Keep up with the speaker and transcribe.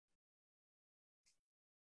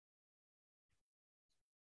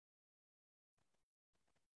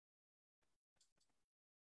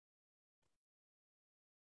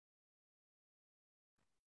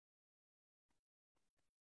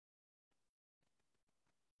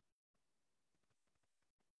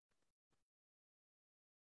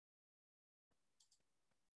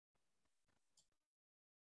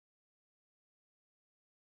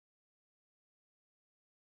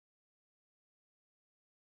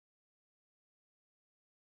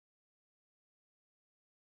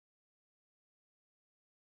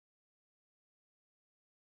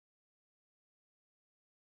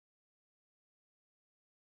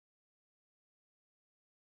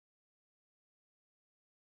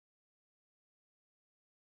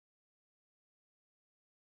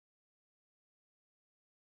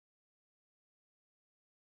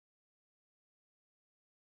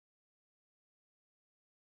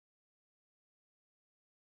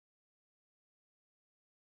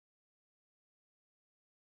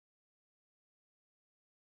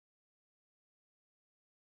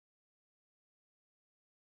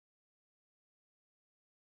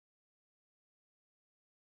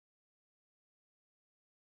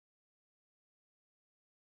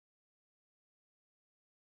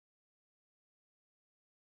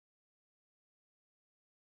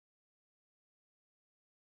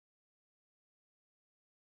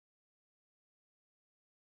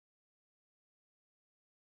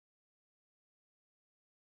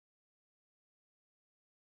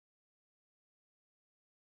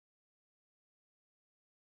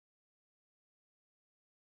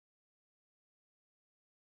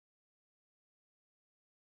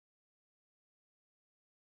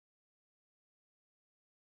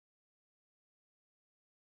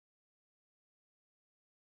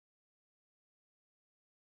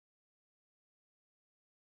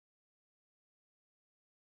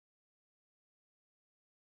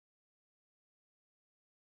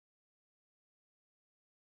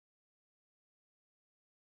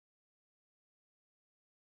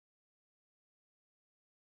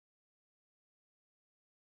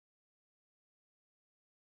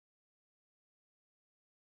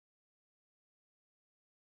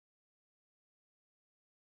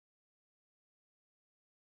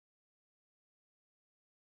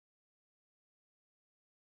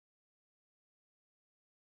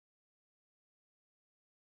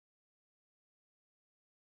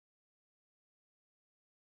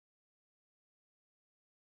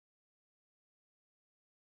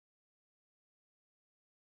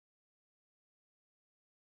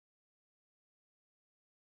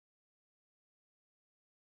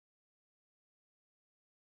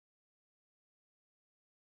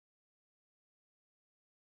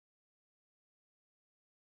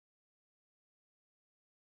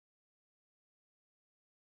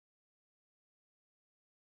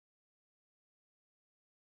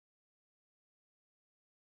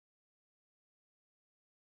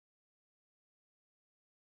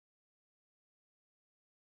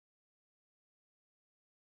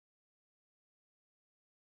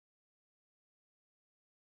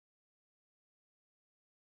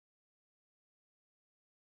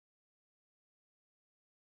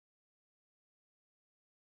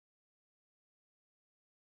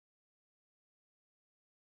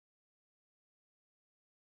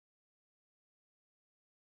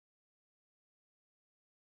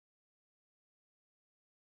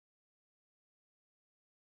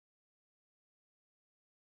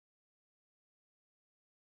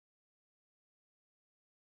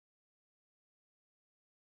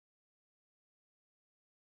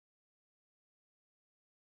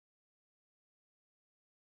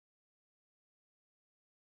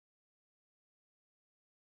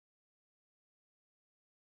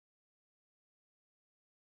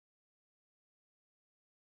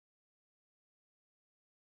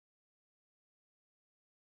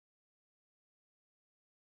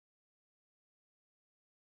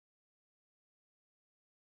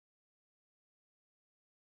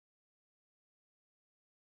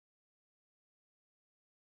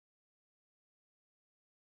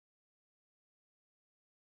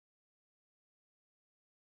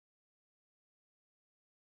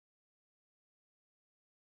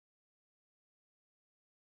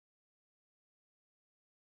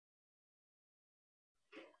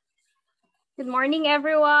Good morning,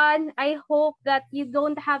 everyone. I hope that you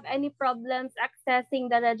don't have any problems accessing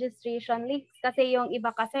the registration links kasi yung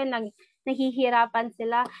iba kasi nahihirapan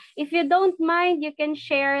sila. If you don't mind, you can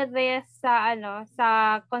share this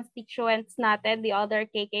sa constituents natin, the other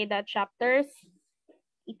KKDAT chapters.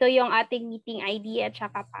 Ito yung ating meeting ID at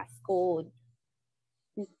saka passcode.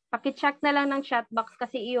 Paki-check na lang ng chat box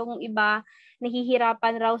kasi yung iba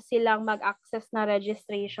nahihirapan raw silang mag-access na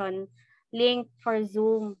registration link for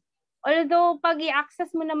Zoom. Although, pag i-access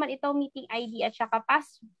mo naman itong meeting ID at saka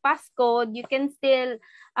passcode, you can still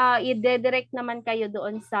i-redirect naman kayo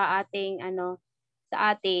doon sa ating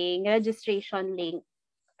registration link.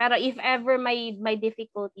 Pero if ever may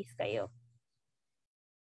difficulties kayo.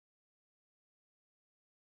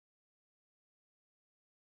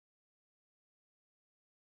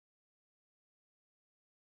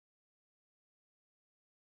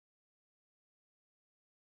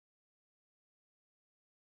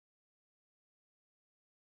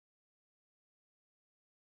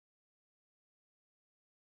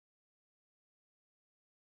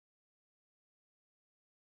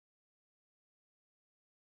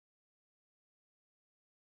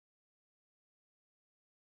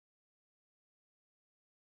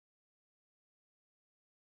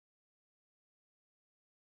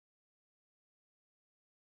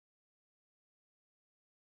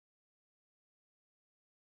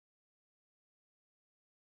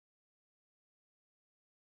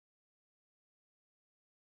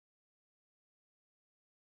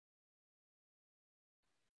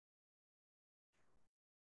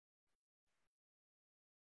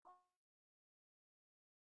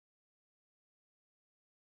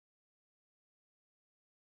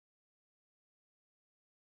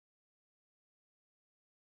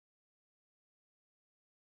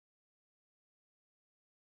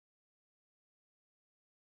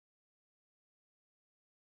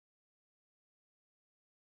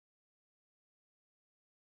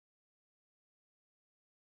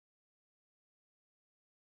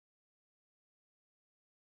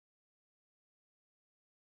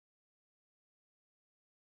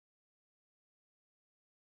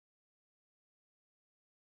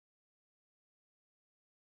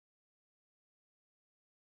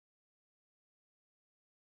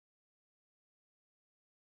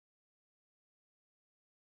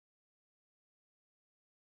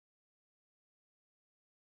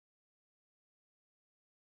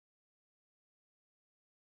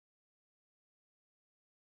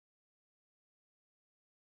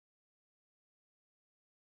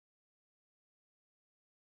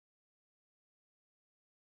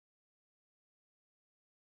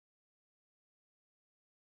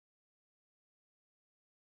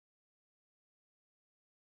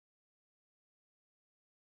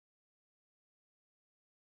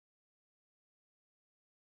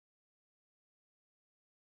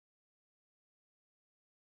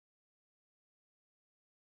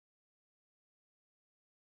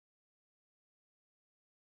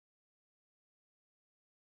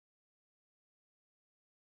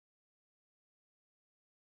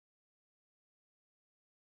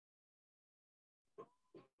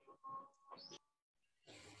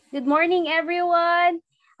 Good morning, everyone.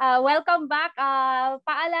 Welcome back.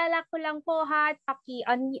 Paalala ko lang po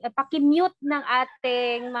paki-mute ng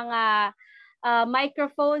ating mga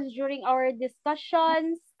microphones during our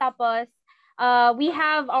discussions. Tapos, we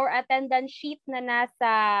have our attendance sheet na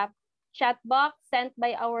nasa chat box sent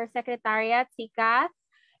by our secretariat, si Kath.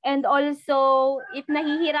 And also, if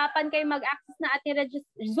nahihirapan kayo mag-access na ating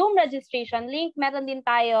Zoom registration link, meron din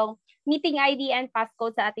tayong meeting ID and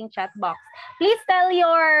passcode sa ating chat box. Please tell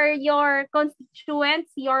your constituents,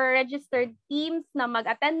 your registered teams na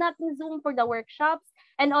mag-attend natin Zoom for the workshops.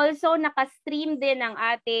 And also, naka-stream din ang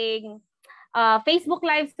ating Facebook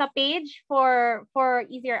Live sa page for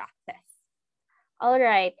easier access. All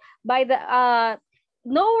right.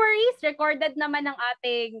 No worries, recorded naman ang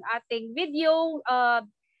ating video.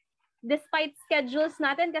 Despite schedules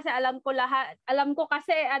natin kasi alam ko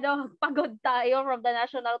kasi pagod tayo from the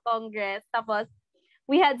National Congress. Tapos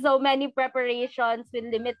we had so many preparations with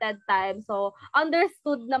limited time. So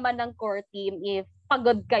understood naman ng core team if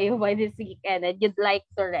pagod kayo by this weekend and you'd like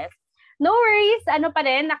to rest. No worries,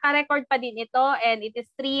 naka-record pa din ito and it is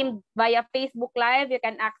streamed via Facebook Live. You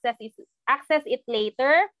can access it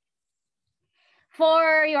later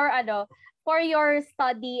for your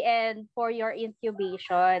study and for your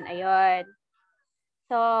incubation. Ayun.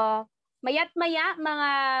 So, maya't-maya,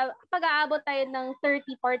 pag-aabot tayo ng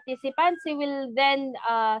 30 participants, we will then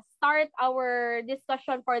start our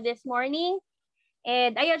discussion for this morning.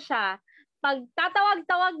 And ayun siya.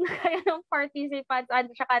 pagtatawag-tawag na kayo ng participants at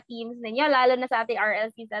saka teams ninyo, lalo na sa ating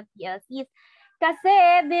RLCs at PLCs.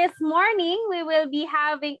 Kasi this morning, we will be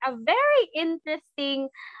having a very interesting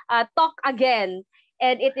talk again.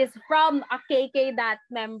 And it is from a KKDAT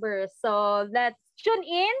member. So let's tune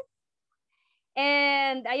in.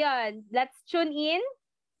 And ayun, let's tune in.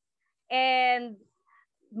 And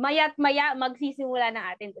maya't maya, magsisimula ng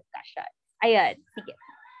ating discussion. Ayun, sige.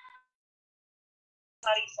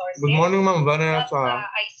 Good morning, Ma'am Vanessa.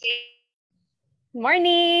 Good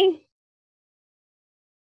morning.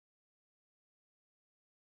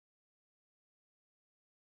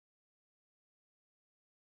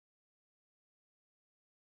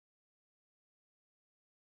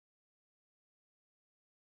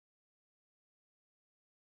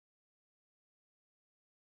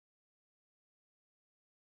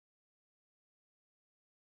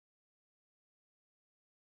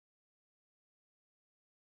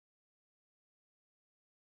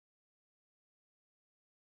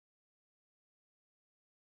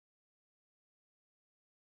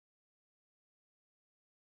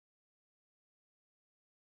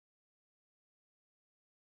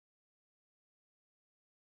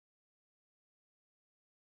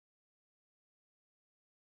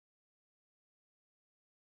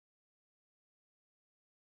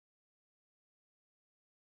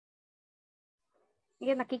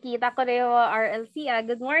 Sige, nakikita ko na yung RLC.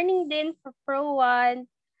 Good morning din for Pro 1.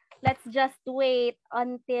 Let's just wait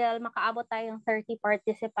until makaabot tayong 30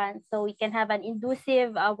 participants so we can have an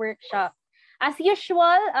inducive workshop. As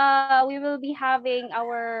usual, we will be having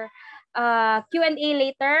our Q&A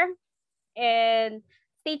later. And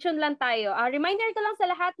stay tuned lang tayo. Reminder ko lang sa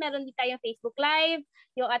lahat, meron din tayong Facebook Live.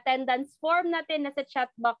 Yung attendance form natin nasa chat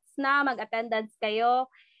box na, mag-attendance kayo.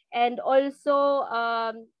 And also,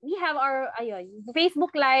 we have our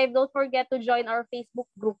Facebook Live. Don't forget to join our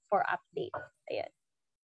Facebook group for updates. Ayan.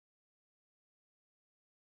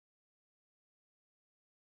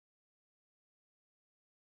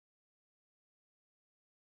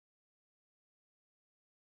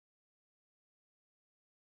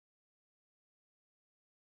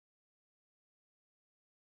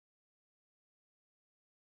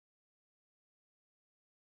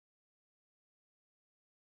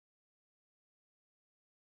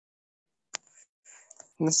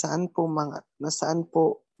 Nasaan po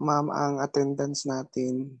ma'am ang attendance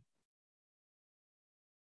natin?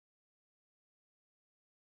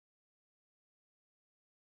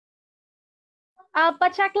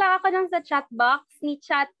 Pa-check lang ako ng sa chat box ni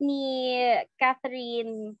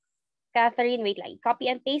Catherine. Wait lang. Copy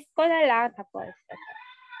and paste ko na lang. Tapos,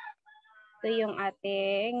 ito yung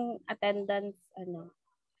ating attendance,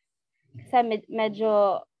 Kasi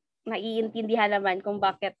medyo naiintindihan naman kung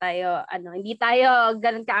bakit tayo, hindi tayo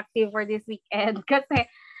ganun ka-active for this weekend. Kasi,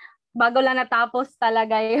 bago lang natapos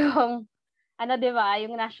talaga yung, di ba,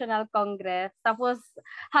 yung National Congress. Tapos,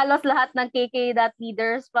 halos lahat ng KKDAT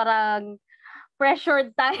leaders parang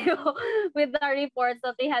pressured tayo with the reports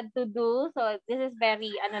that they had to do. So, this is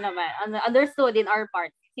very, understood in our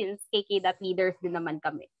part since KKDAT leaders din naman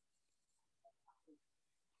kami.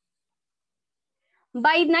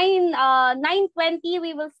 By 9:20,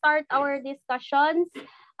 we will start our discussions.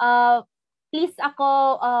 Please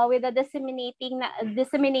ako with the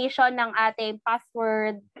dissemination ng ating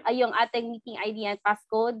password, yung ating meeting ID and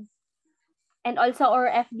passcode. And also our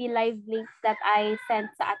FB live links that I sent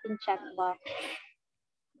sa ating chat box.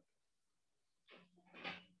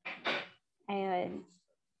 Ayun.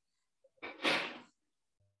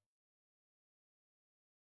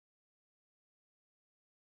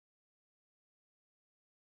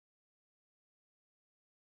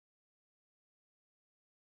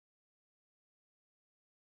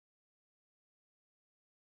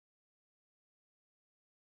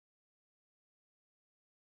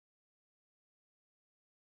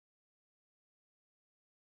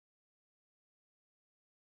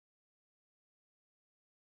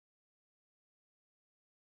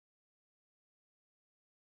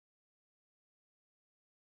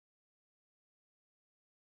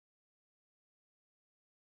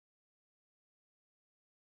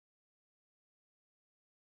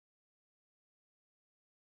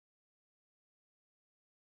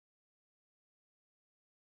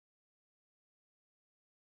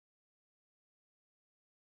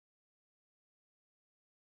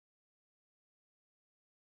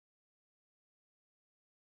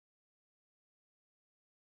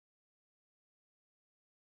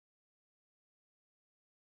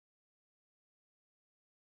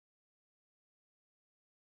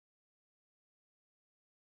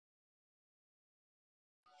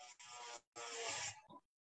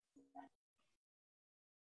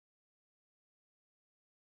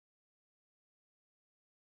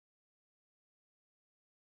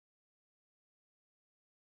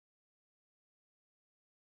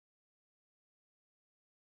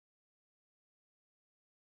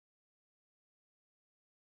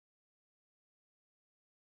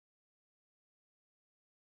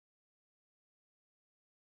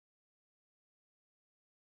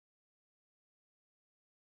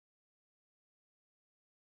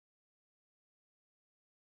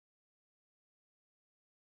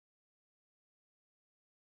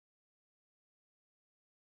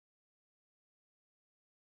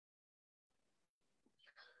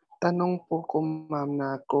 Tanong po ko, ma'am,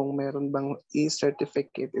 na kung meron bang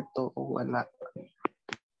e-certificate ito o wala.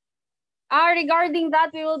 Regarding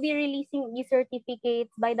that, we will be releasing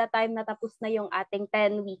e-certificates by the time na tapos na yung ating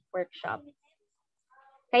 10-week workshop.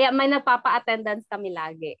 Kaya may nagpapa-attendance kami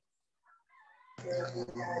lagi.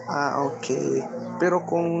 Okay. Pero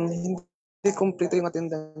kung hindi complete yung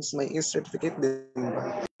attendance, may e-certificate din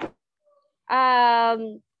ba?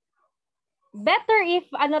 Better if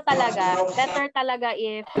better talaga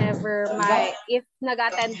if ever if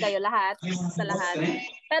nag-attend kayo lahat sa lahat.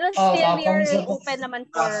 Pero still we are open naman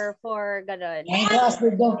for ganun.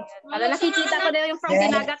 Para nakikita ko na yung from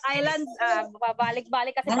Dinagat Islands,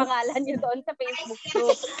 babalik-balik kasi pangalan niyo doon sa Facebook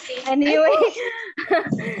group. Anyway,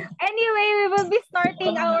 we will be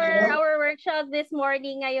starting our workshop this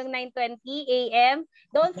morning ngayong 9:20 a.m.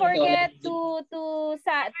 Don't forget to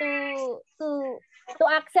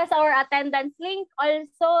access our attendance link.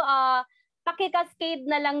 Also, paki-cascade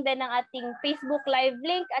na lang din ang ating Facebook Live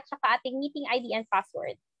link at saka ating meeting ID and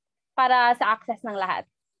password para sa access ng lahat.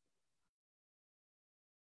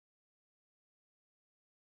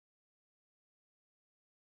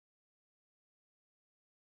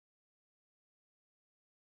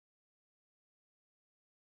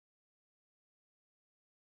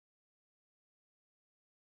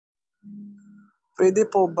 Pwede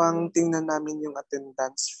po bang tingnan namin yung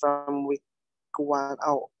attendance from week 1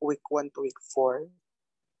 to week 4?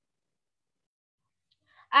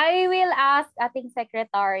 I will ask ating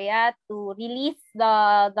secretariat to release the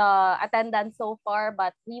attendance so far,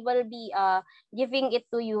 but we will be giving it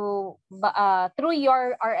to you through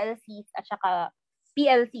your RLCs at saka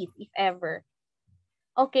PLCs if ever.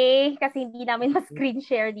 Okay? Kasi hindi namin ma-screen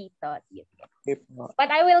share dito.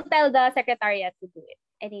 But I will tell the secretariat to do it.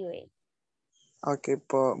 Anyway. Okay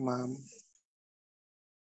po, ma'am.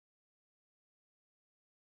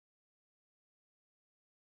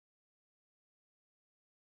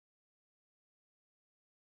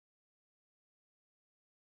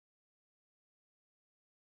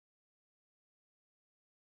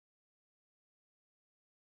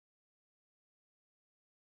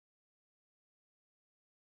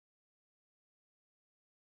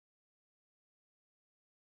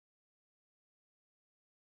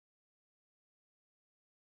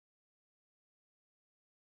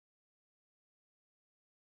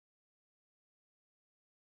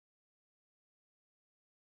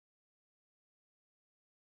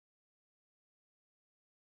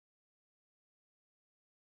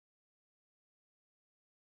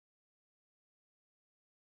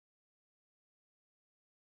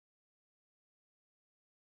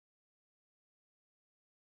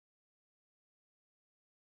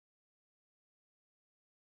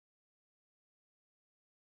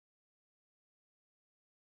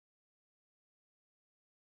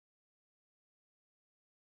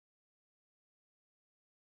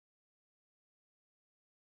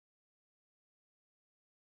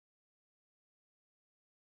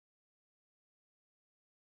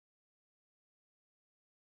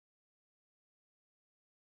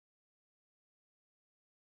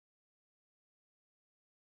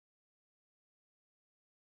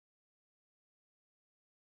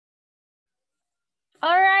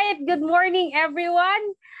 All right, good morning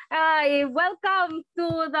everyone. Welcome to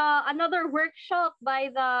another workshop by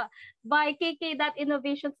KKDAT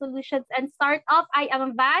Innovation Solutions and Startup. I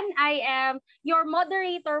am Van. I am your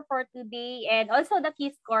moderator for today and also the key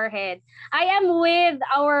score head. I am with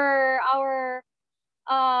our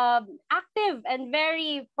active and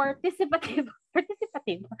very participative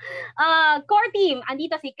core team.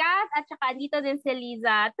 Andito si Kat at saka andito din si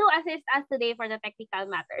Liza to assist us today for the technical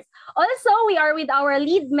matters. Also, we are with our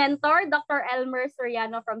lead mentor, Dr. Elmer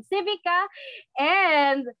Soriano from Civica.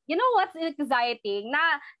 And you know what's exciting?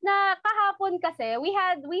 Na kahapon kasi we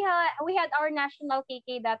had our national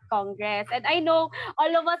KKDAT Congress, and I know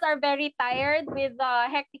all of us are very tired with the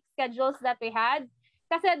hectic schedules that we had.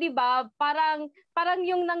 Kasi 'di ba, parang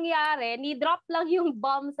yung nangyari, ni-drop lang yung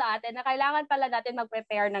bomb sa atin na kailangan pala natin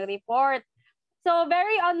mag-prepare ng report. So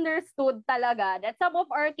very understood talaga that some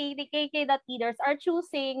of our KKDAT leaders are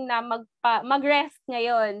choosing na mag-rest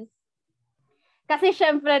ngayon. Kasi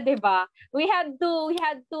syempre 'di ba, we had to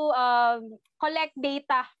collect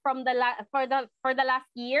data from for the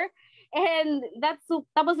last year. And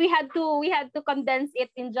tapos we had to condense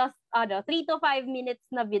it in just 3 to 5 minutes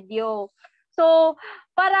na video. So,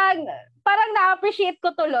 parang na-appreciate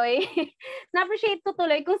ko tuloy. Na-appreciate ko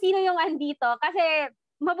tuloy kung sino yung andito. Kasi,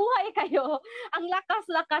 mabuhay kayo. Ang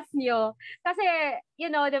lakas-lakas nyo. Kasi,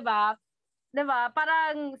 you know, diba,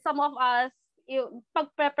 parang some of us,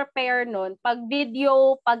 pag-prepare nun,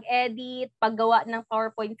 pag-video, pag-edit, paggawa ng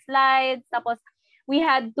PowerPoint slides, tapos,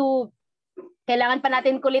 kailangan pa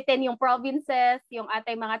natin kulitin yung provinces, yung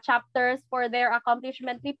ating mga chapters for their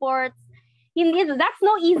accomplishment reports. That's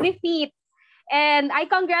no easy feat. And I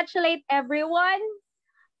congratulate everyone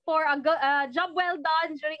for a job well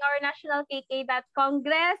done during our National KKDAT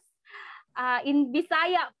Congress. In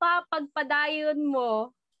Bisaya pa, pagpadayon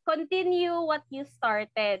mo, continue what you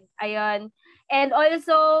started. Ayun. And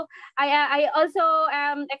also, I also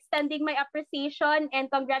am extending my appreciation and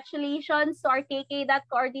congratulations to our KKDAT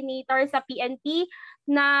coordinator sa PNP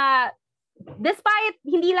na despite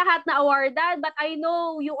hindi lahat na awardan, but I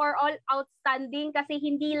know you are all outstanding kasi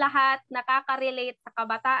hindi lahat nakaka-relate sa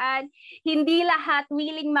kabataan, hindi lahat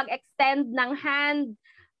willing mag-extend ng hand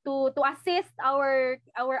to assist our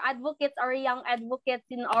advocates, our young advocates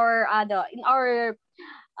in our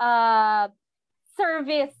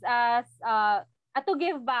service as to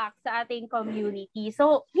give back sa ating community.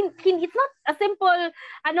 So it's not a simple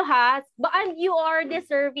but you are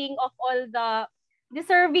deserving of all the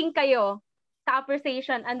deserving kayo sa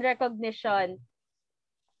appreciation and recognition.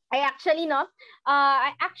 I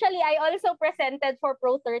also presented for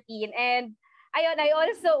Pro 13 and ayun,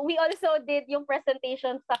 we also did yung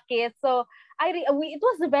presentation sa KISS. So it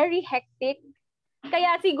was very hectic.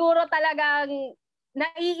 Kaya siguro talagang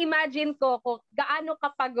nai-imagine ko kung gaano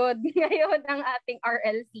kapagod ngayon ang ating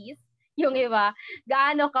RLCs, yung iba,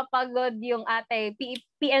 gaano kapagod yung ating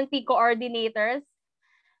PNP coordinators.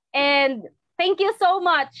 And thank you so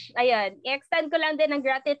much. Ayan, i-extend ko lang din ang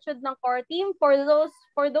gratitude ng core team for those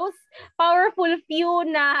powerful few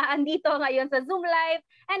na andito ngayon sa Zoom Live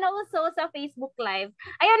and also sa Facebook Live.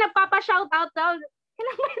 Ayun, nagpapa-shoutout daw.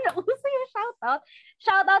 Kailangan na uso yung shoutout.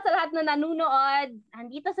 Shoutout sa lahat na nanunood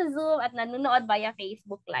andito sa Zoom at nanunood via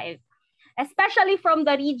Facebook Live. Especially from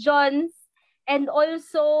the regions, and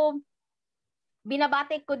also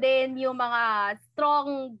binabati ko din yung mga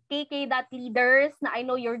strong KKDAT leaders na I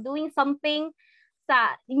know you're doing something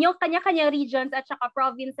sa inyong kanya-kanyang regions at saka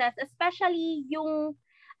provinces, especially yung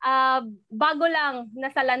bago lang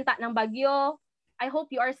nasalanta ng bagyo. I hope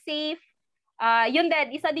you are safe. Yun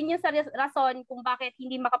din, isa din yung sa rason kung bakit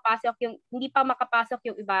hindi pa makapasok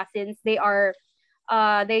yung iba since they are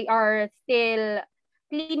still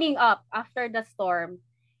cleaning up after the storm.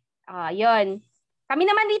 Yun. Kami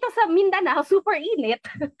naman dito sa Mindanao, super init.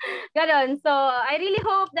 Ganon. So, I really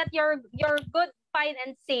hope that you're good, fine,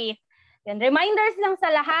 and safe. And reminders lang sa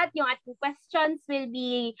lahat, yung ating questions will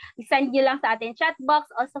be send nyo lang sa ating chat box,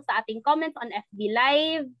 also sa ating comments on FB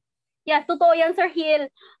Live. Yes, totoo yan, Sir Hill.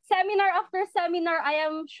 Seminar after seminar, I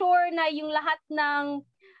am sure na yung lahat ng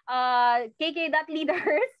KKDAT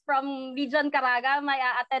leaders from Region Caraga, may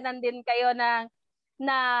a-attendan din kayo na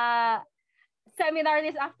seminar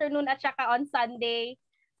this afternoon at saka on Sunday.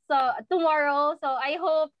 So, tomorrow. So, I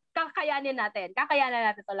hope kakayanin natin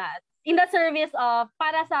to lahat. In the service of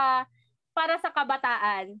para sa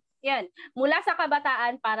kabataan. Yan. Mula sa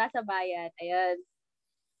kabataan para sa bayan. Ayun.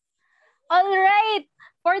 All right.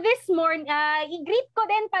 For this morning, i-greet ko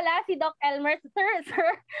din pala si Doc Elmer. Sir,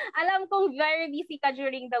 alam kong very busy ka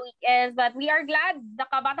during the weekends, but we are glad, the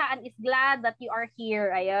kabataan is glad that you are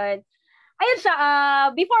here. Ayun. Ayun siya,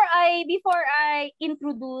 before I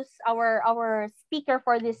introduce our speaker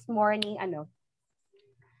for this morning,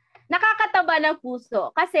 nakakataba ng puso.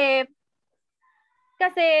 Kasi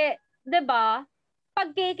 'di ba, pag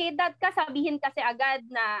KKDAT ka, sabihin kasi agad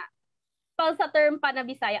na sa term pa na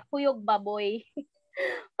Bisaya, kuyog baboy.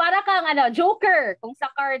 Para kang joker kung sa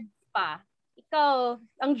cards pa. Ikaw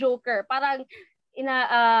ang joker. Parang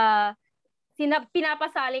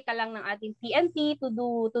pinapasali ka lang ng ating PNP to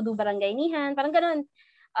do barangaynihan. Parang ganoon.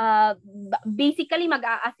 Basically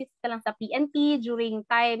mag-a-assist ka lang sa PNP during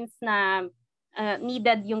times na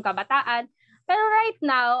needed yung kabataan. Pero right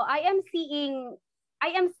now, I am seeing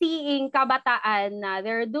kabataan na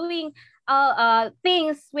they're doing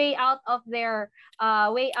things way out of their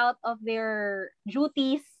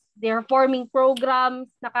duties. They're forming programs,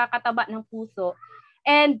 nakakataba ng puso.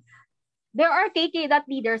 And there are KKDAT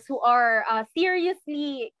leaders who are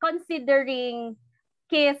seriously considering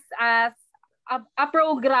KISS as a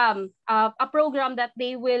program that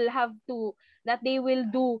they will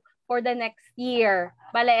do for the next year.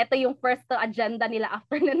 Bale, ito yung first agenda nila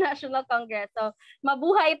after the National Congress. So,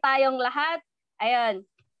 mabuhay tayong lahat. Ayun.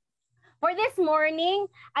 For this morning,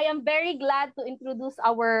 I am very glad to introduce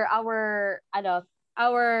our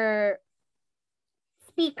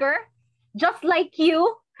speaker. Just like you,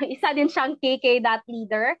 isa din siyang KKDAT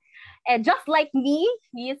leader. And just like me,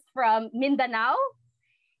 he is from Mindanao.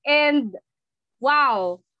 And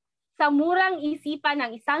wow, sa murang isipan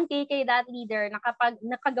ng isang KKDAT leader na kapag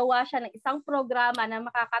nakagawa siya ng isang programa na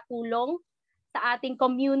makakatulong sa ating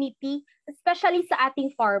community, especially sa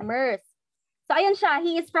ating farmers. So ayun siya,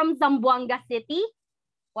 he is from Zamboanga City.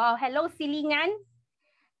 Wow, hello Silingan.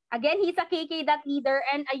 Again, he's a KKDAT leader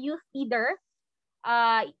and a youth leader.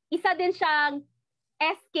 Isa din siyang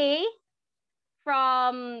SK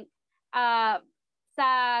from sa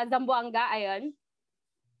Zamboanga, ayun.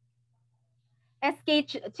 SK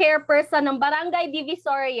chairperson ng Barangay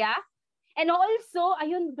Divisoria. And also,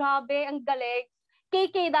 ayun, grabe, ang galing.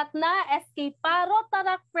 KKDAT na, SK Paro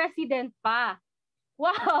Tarak President pa.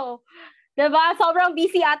 Wow! Diba? Sobrang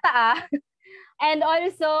busy ata And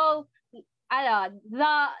also,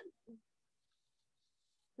 the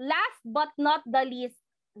last but not the least,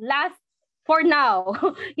 last for now,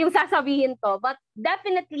 yung sasabihin to, but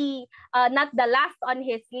definitely not the last on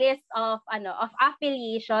his list of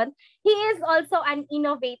affiliation. He is also an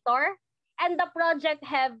innovator and the project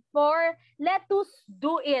head for Let Us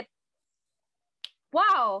Do It.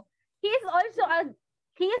 Wow, he is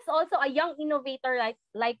also a young innovator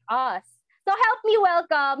like us. So help me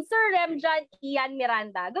welcome Sir Rhemjohn Ian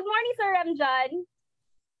Miranda. Good morning, Sir Rhemjohn.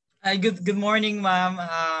 Hi, good morning, ma'am.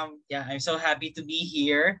 Yeah, I'm so happy to be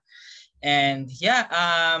here. And yeah,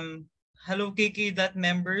 hello KKDAT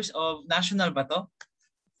members of National ba to?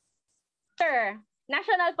 Sure,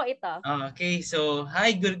 National po ito. Okay, so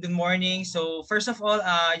hi, good morning. So first of all,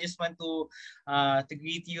 I just want to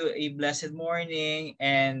greet you a blessed morning,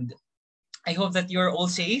 and I hope that you're all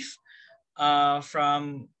safe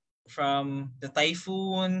from the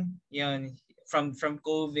typhoon, from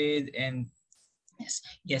COVID, and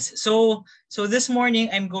yes. So this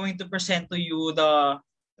morning I'm going to present to you the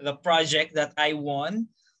project that I won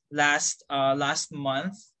last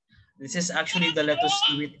month. This is actually the Let Us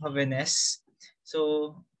Do It Jóvenes.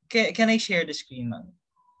 So can I share the screen, ma'am?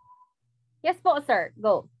 Yes po, sir.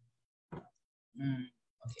 Go.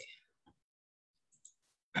 Okay.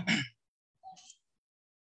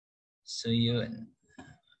 So yun.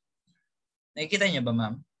 Nakikita niyo ba,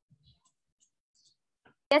 ma'am?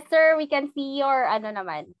 Yes, sir. We can see your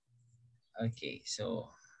naman. Okay,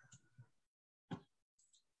 so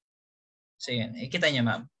yun. Nakikita niyo,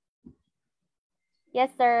 ma'am?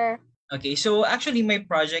 Yes, sir. Okay, so actually my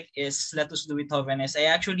project is Let Us Do It Jóvenes.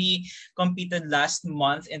 I actually competed last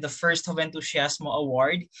month in the first Joventusiasmo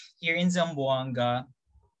Award here in Zamboanga,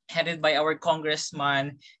 headed by our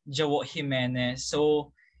Congressman Jowo Jimenez.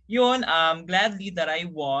 So yun, gladly that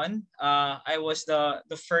I won. I was the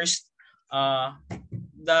first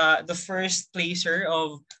the first placer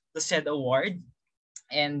of the said award.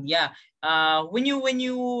 And yeah, when you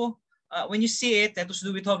see it, Let Us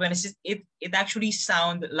Do It Jóvenes, it actually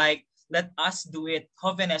sound like Let Us Do It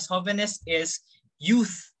Jóvenes. Jóvenes is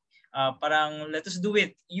youth. Parang Let Us Do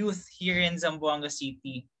It youth here in Zamboanga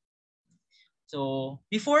City. So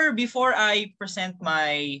before I present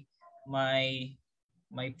my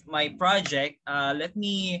project, let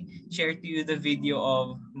me share to you the video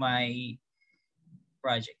of my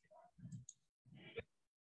project.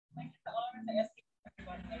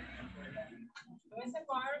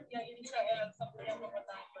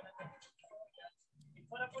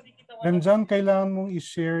 Rhemjohn, kailangan mong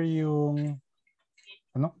i-share yung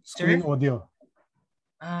screen, sir? Audio.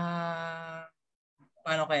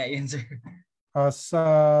 Paano kaya yun, sir?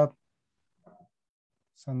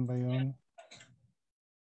 Saan ba yun?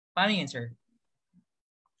 Paano yun, sir?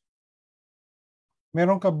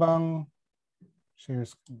 Meron ka bang share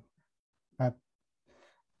screen?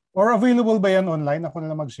 Or available ba yan online? Ako na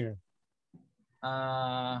lang mag-share.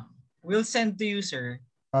 We'll send to you, sir.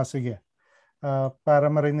 Sige. Para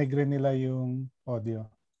marinig rin nila yung audio.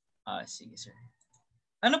 Sige, sir.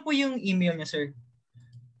 Ano po yung email niya, sir?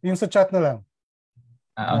 Yung sa chat na lang.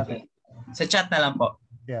 Okay. Sa chat na lang po.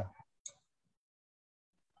 Yeah.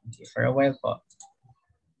 Okay, for a while po.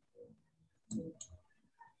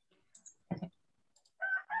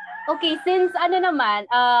 Okay, since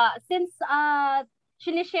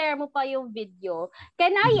sinishare mo pa yung video,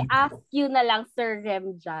 can I ask you na lang, Sir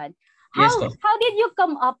Rhemjohn, how did you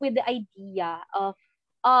come up with the idea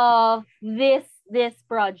of this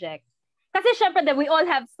project? Kasi syempre, we all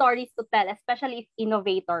have stories to tell, especially if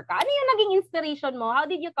innovator ka. Ano yung naging inspiration mo? How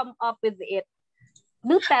did you come up with it?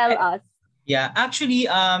 Do tell us. Yeah, actually,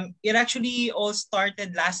 it actually all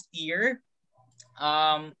started last year.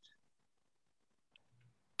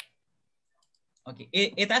 Okay,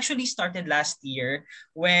 it actually started last year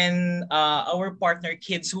when our partner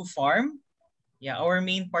Kids Who Farm, our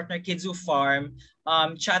main partner Kids Who Farm,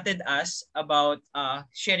 chatted us about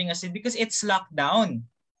sharing a seed because it's lockdown.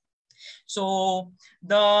 So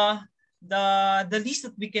the least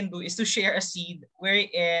that we can do is to share a seed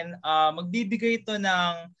wherein magbibigay ito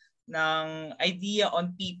ng idea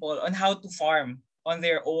on people on how to farm on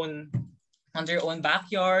their own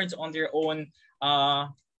backyards, on their own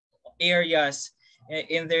areas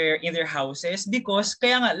in their houses, because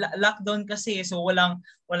kaya nga lockdown kasi, so walang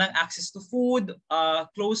access to food,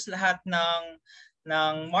 close lahat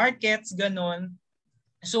ng markets, ganon.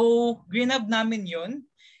 So greenup namin yun,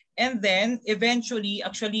 and then eventually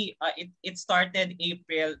actually it started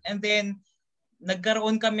April, and then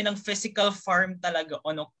nagkaroon kami ng physical farm talaga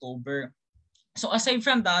on October. So aside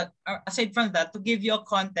from that, to give you a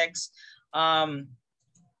context, sana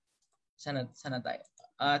tayo.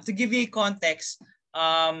 To give you a context,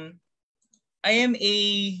 I am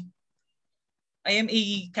a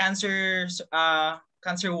cancer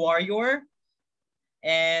warrior,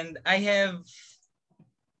 and I have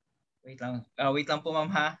wait lang po ma'am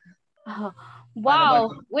ha. Wow,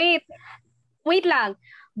 wait lang.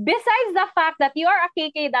 Besides the fact that you are a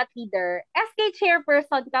KKDAT leader, SK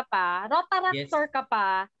chairperson ka pa, Rotaractor ka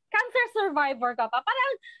pa, cancer survivor ka pa,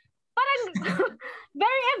 parang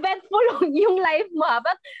very eventful yung life mo.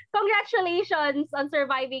 But congratulations on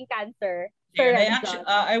surviving cancer. Yeah,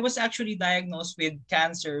 I was actually diagnosed with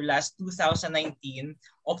cancer last 2019,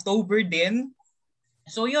 October din.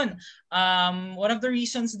 So yun, one of the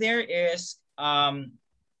reasons there is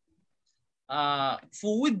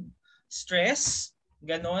food, stress,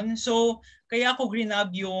 ganon. So kaya ako grinab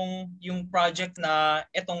yung project na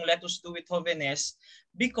etong Let Us Do It Jóvenes,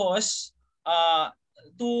 because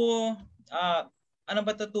to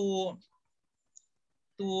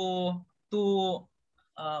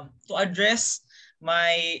address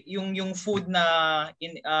yung food na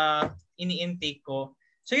ini-intake ko.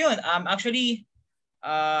 So yun, actually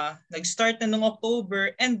nag-start na nung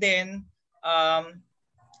October, and then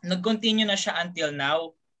nag-continue na siya until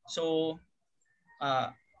now. So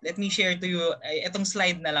let me share to you itong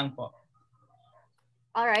slide na lang po.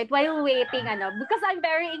 All right, while waiting, because I'm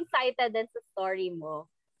very excited din sa story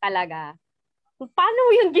mo, talaga. Paano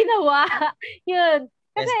mo yun ginawa? Yun.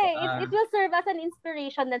 Kasi it will serve as an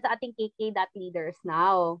inspiration din sa ating KKDAT leaders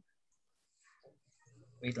now.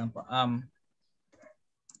 Wait lang po.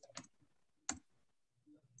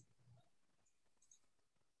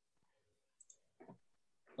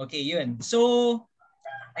 Okay, yun. So,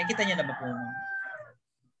 nakikita niyo na ba po?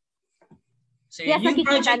 So, yes, yung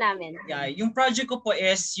project namin. Yeah, yung project ko po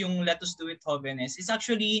is yung Let Us Do It Jóvenes. It's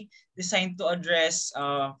actually designed to address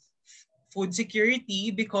food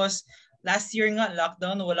security, because last year nga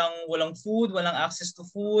lockdown, walang food, walang access to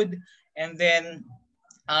food, and then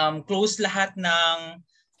closed lahat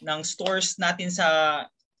ng stores natin sa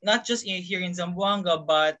not just here in Zamboanga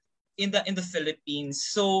but in the Philippines.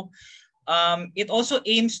 So it also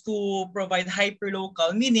aims to provide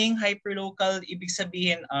hyperlocal, meaning hyperlocal ibig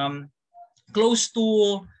sabihin close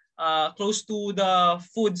to the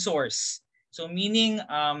food source. So meaning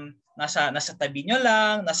nasa tabi nyo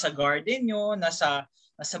lang, nasa garden nyo, nasa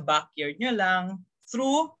backyard nyo lang,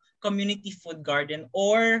 through community food garden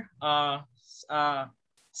or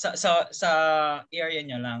sa area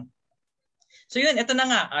nyo lang. So yun, ito na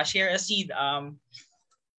nga, Share a Seed.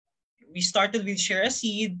 We started with Share a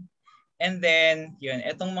Seed, and then yun,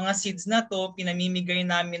 etong mga seeds na to pinamimigay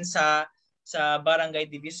namin sa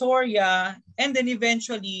Barangay Divisoria, and then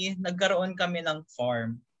eventually nagkaroon kami ng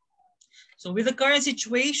farm. So with the current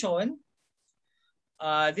situation,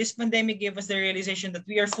 this pandemic gave us the realization that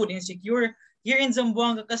we are food insecure. Here in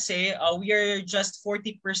Zamboanga kasi, we are just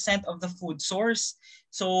 40% of the food source.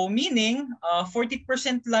 So meaning,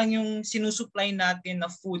 40% lang yung sinusupply natin na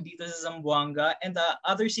food dito sa Zamboanga, and the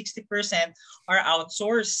other 60% are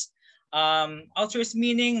outsourced. Outsourced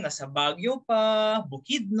meaning nasa Baguio pa,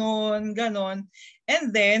 Bukidnon, ganon.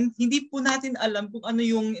 And then, hindi po natin alam kung ano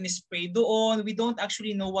yung in-spray doon. We don't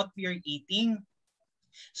actually know what we are eating.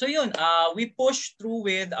 So yun, we push through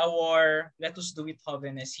with our Let Us Do It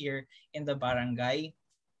Jóvenes here in the barangay.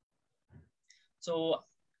 So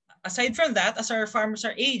aside from that, as our farmers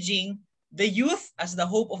are aging, the youth as the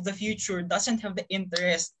hope of the future doesn't have the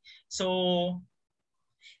interest. So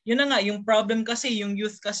yun na nga, yung problem kasi, yung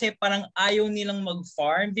youth kasi parang ayaw nilang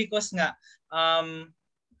mag-farm because nga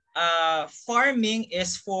farming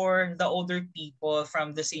is for the older people,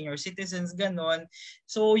 from the senior citizens, ganon.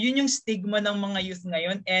 So yun yung stigma ng mga youth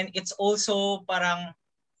ngayon, and it's also parang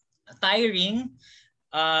tiring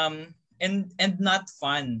and not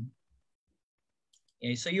fun.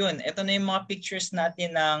 Okay, so yun, ito na yung mga pictures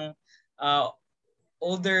natin ng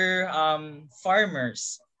older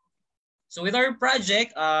farmers. So with our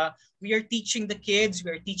project, we are teaching the kids,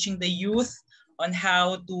 we are teaching the youth on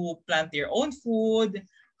how to plant their own food.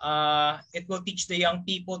 It will teach the young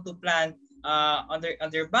people to plant on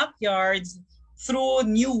their backyards, through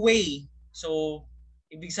new way. So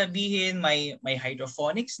ibig sabihin may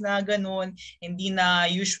hydroponics na ganun, hindi na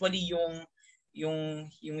usually yung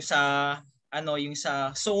sa yung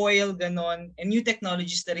sa soil ganun, and new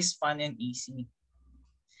technologies that is fun and easy.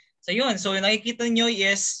 So yun, so nakikita nyo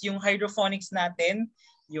is yung hydroponics natin,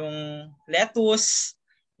 yung lettuce,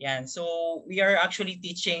 yan. So we are actually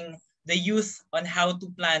teaching the youth on how to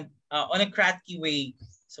plant on a kratky way.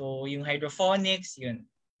 So yung hydroponics, yun.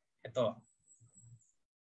 Ito.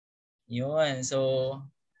 Yun. So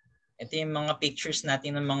ito yung mga pictures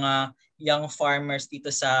natin ng mga young farmers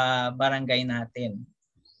dito sa barangay natin.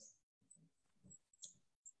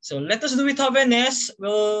 So Let Us Do It Jóvenes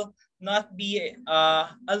will not be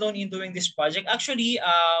alone in doing this project. Actually,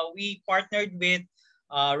 we partnered with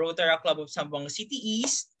Rotary Club of Zamboanga City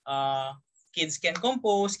East, Kids Can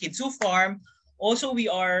Compose, Kids Who Farm. Also, we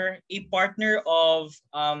are a partner of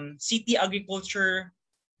City Agriculture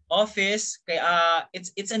Office. Kaya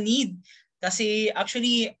it's a need. Kasi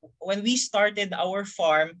actually, when we started our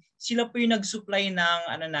farm, sila po yung nag-supply ng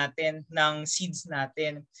ng seeds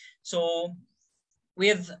natin. So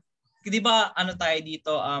with, di ba tayo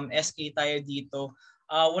dito, SK tayo dito,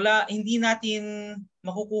 hindi natin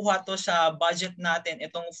makukuha to sa budget natin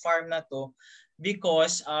itong farm na to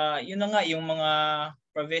because yun na nga yung mga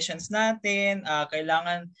provisions natin,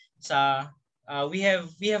 kailangan sa we have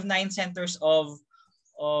 9 centers of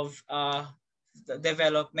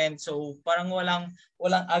development, so parang walang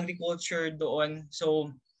agriculture doon. So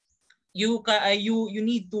you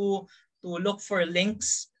need to look for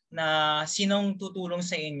links na sinong tutulong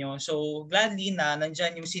sa inyo. So gladly na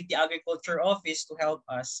nandyan yung City Agriculture Office to help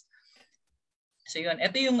us. So yun,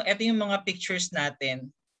 ito yung mga pictures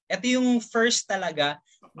natin. Ito yung first talaga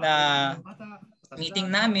na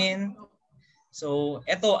meeting namin. So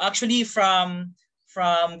ito actually from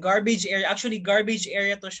garbage area. Actually garbage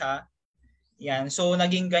area to siya. Yan. So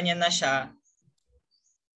naging ganyan na siya.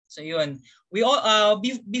 So yun. We all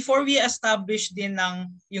before we established din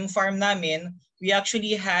yung farm namin, we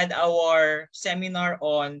actually had our seminar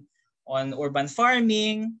on urban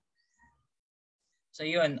farming. So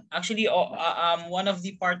yun. Actually one of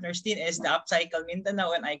the partners din is the Upcycle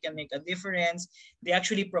Mindanao and I Can Make a Difference. They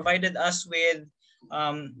actually provided us with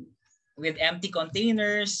empty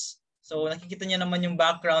containers. So nakikita niyo naman yung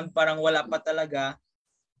background, parang wala pa talaga.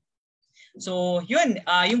 So yun,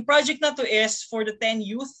 yung project na to is for the 10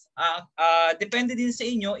 youth. Depende din sa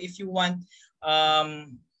inyo if you want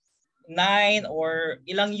 9 or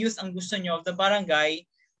ilang youth ang gusto nyo of the barangay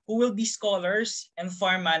who will be scholars and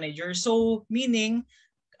farm managers. So meaning,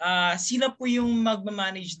 sila po yung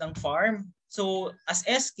magmamanage ng farm. So as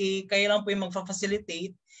SK, kayo lang po yung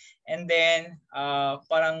magfa-facilitate, and then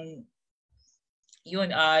parang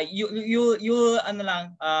yun, you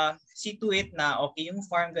see to it na okay yung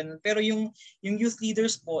farm ganun, pero yung youth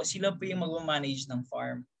leaders po, sila po yung magmamanage ng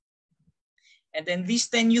farm. And then these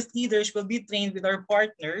 10 youth leaders will be trained with our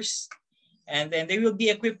partners, and then they will be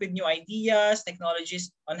equipped with new ideas,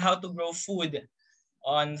 technologies on how to grow food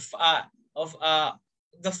on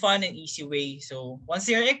the fun and easy way. So once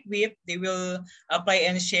they are equipped, they will apply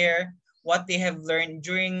and share what they have learned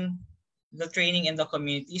during the training in the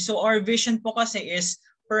community. So our vision po kasi is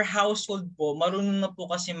per household po, marunong na po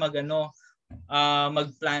kasi mag-plant.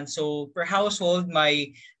 So per household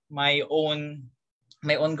may own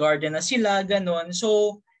garden na sila, ganon.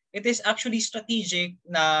 So it is actually strategic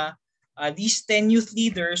na these 10 youth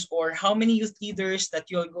leaders or how many youth leaders that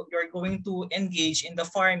you're going to engage in the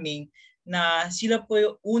farming, na sila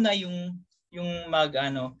po una yung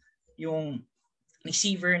yung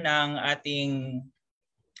receiver ng ating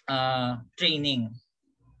training.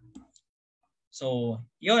 So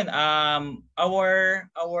yun, our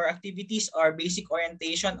activities are basic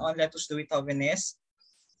orientation on Let Us Do It Jóvenes,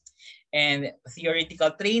 and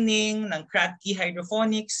theoretical training ng kratky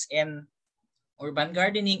hydroponics and urban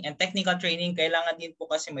gardening, and technical training. Kailangan din po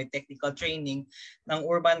kasi may technical training ng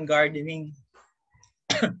urban gardening.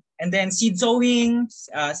 And then seed sowing,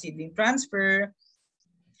 seedling transfer,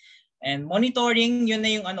 and monitoring. Yun na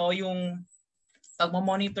yung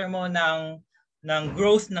pagmo-monitor mo ng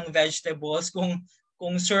growth ng vegetables, kung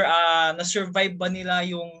na-survive ba nila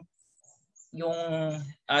yung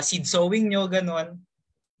seed sowing nyo, ganun.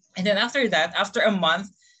 And then after that, after a month,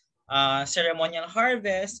 ceremonial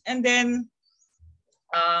harvest, and then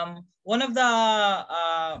one of the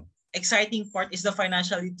exciting part is the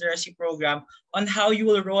financial literacy program on how you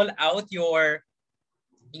will roll out your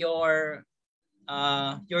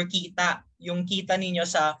kita, yung kita ninyo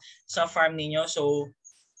sa farm ninyo. So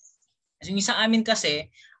yung sa amin kasi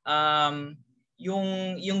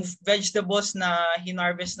yung vegetables na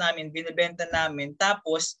hinarvest namin, binebenta namin,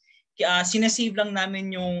 tapos sinasave lang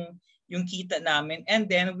namin yung kita namin, and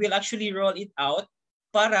then we'll actually roll it out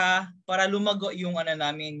para lumago yung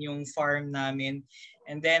namin, yung farm namin.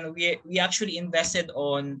 And then we actually invested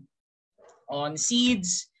on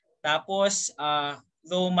seeds. Tapos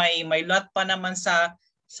though may lot pa naman sa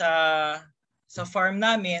farm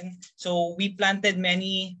namin, so we planted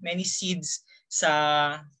many seeds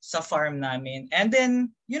sa farm namin. And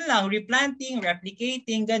then yun lang, replanting,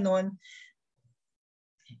 replicating, ganun.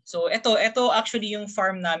 So ito actually yung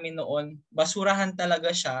farm namin noon. Basurahan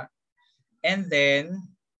talaga siya. And then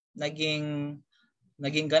naging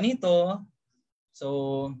ganito.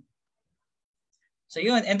 So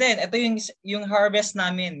yun. And then ito yung harvest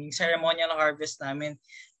namin, yung ceremonial harvest namin.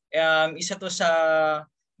 Isa to sa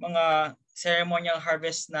mga ceremonial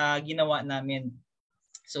harvest na ginawa namin.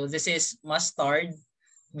 So this is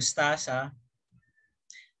mustasa.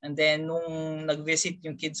 And then nung nag-visit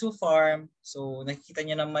yung kids who farm, so nakikita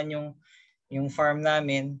niyo naman yung farm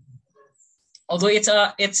namin. Although it's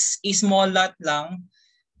a small lot lang.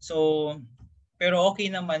 So pero okay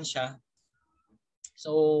naman siya.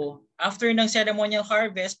 So after ng ceremonial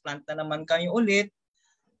harvest, plant na naman kami ulit.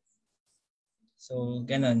 So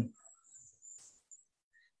ganun.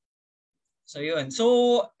 So yun. So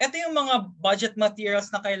ito yung mga budget materials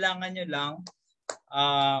na kailangan nyo lang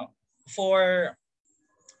for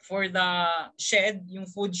the shed, yung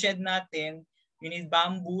food shed natin. You need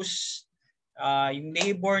bamboos, yung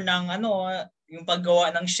labor ng yung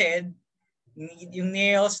paggawa ng shed, yung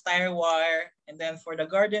nails, tire wire, and then for the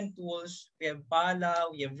garden tools, we have pala,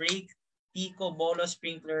 we have rake, pico, bolo,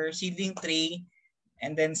 sprinkler, seedling tray,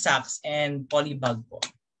 and then sacks and polybag po.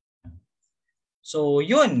 So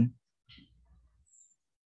yun.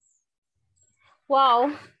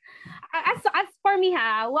 Wow. As for me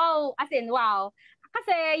wow, as in wow.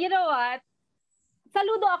 Kasi you know what?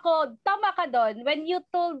 Saludo ako, tama ka doon when you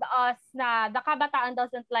told us na the kabataan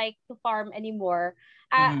doesn't like to farm anymore.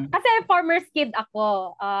 Kasi farmer's kid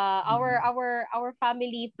ako. Our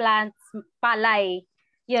family plants palay.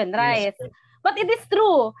 Yun, rice. Yes. But it is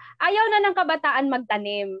true. Ayaw na ng kabataan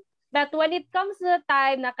magtanim. That when it comes to the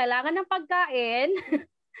time na kailangan ng pagkain,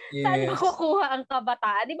 yes, saan makukuha ang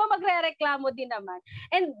kabataan? Di ba magre-reklamo din naman?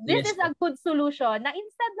 And this is a good solution na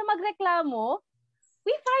instead na magreklamo,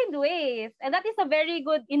 we find ways. And that is a very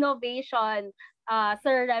good innovation,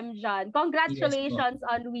 Sir Rhemjohn. Congratulations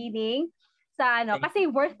on winning sa kasi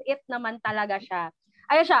worth it naman talaga siya.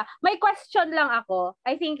 Ayun siya, may question lang ako.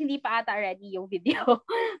 I think hindi pa ata ready yung video.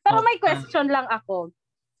 Pero may question lang ako.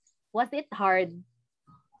 Was it hard?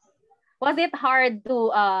 Was it hard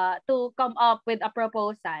to come up with a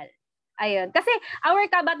proposal? Ayun. Kasi our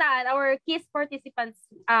kabataan, our KISS participants,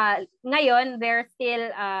 ngayon, we're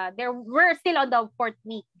still on the 4th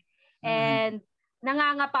week. And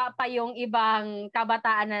nangangapa pa yung ibang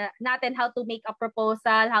kabataan natin how to make a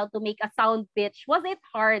proposal, how to make a sound pitch. Was it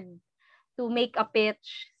hard to make a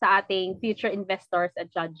pitch sa ating future investors and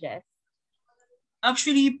judges?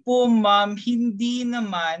 Actually po, ma'am, hindi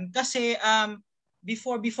naman. Kasi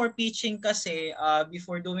before pitching kasi,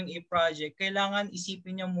 before doing a project, kailangan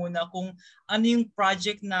isipin nyo muna kung ano yung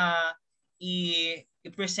project na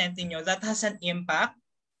i-present niyo that has an impact,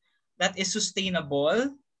 that is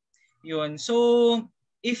sustainable. Yun. So,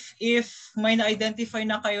 if may na-identify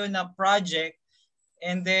na kayo na project,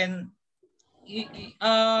 and then,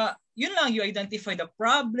 yun lang, you identify the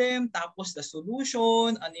problem, tapos the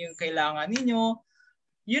solution, ano yung kailangan ninyo,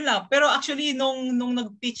 yun lang. Pero actually, nung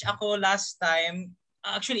nag-pitch ako last time,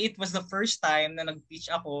 actually it was the first time na nag-pitch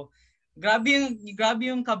ako, grabe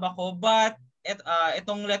yung kaba ko, but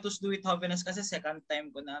itong Let Us Do It Hoveness kasi second time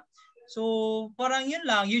ko na. So parang yun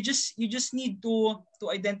lang, you just need to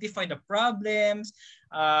identify the problems,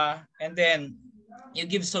 and then you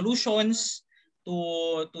give solutions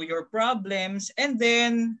to your problems, and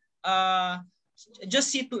then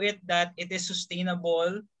just see to it that it is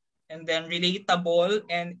sustainable, and then relatable,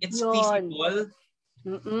 and it's feasible.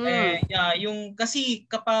 Yeah, yung kasi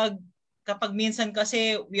kapag minsan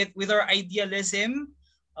kasi with our idealism,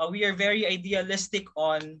 we are very idealistic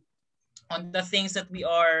on the things that we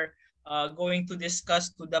are going to discuss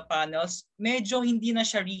to the panels. Medyo hindi na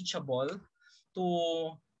siya reachable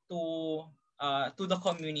to the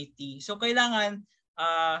community. So kailangan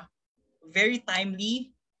very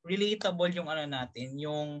timely, relatable yung natin,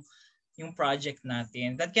 yung project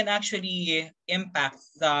natin that can actually impact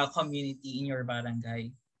the community in your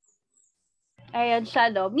barangay. Ayan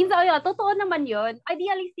siya, no? Minsan, totoo naman yun.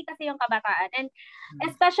 Idealistic kasi yung kabataan. And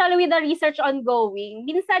especially with the research ongoing,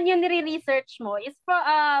 minsan yung nire-research mo is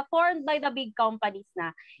formed by the big companies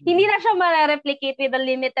na. Hindi na siya ma-replicate with the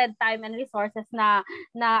limited time and resources na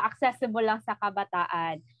accessible lang sa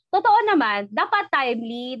kabataan. totoo naman, dapat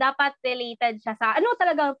timely, dapat related siya sa ano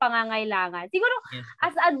talagang pangangailangan. Siguro,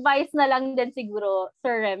 as advice na lang din siguro,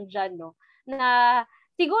 Sir Rhemjohn, no? Na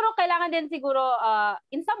siguro kailangan din siguro,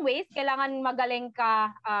 in some ways, kailangan magaling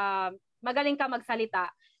ka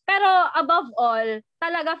magsalita. Pero above all,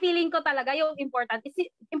 talaga feeling ko talaga yung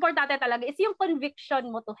importante talaga is yung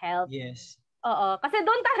conviction mo to help. Yes. Oo, kasi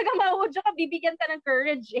doon talaga mahudyo ka, bibigyan ka ng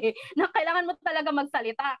courage na kailangan mo talaga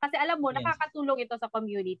magsalita kasi alam mo, nakakatulong ito sa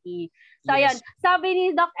community. So ayan, sabi ni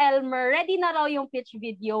Doc Elmer, ready na raw yung pitch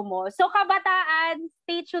video mo. So kabataan,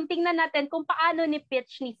 stay tuned, tingnan natin kung paano ni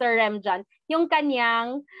pitch ni Sir Rhemjohn yung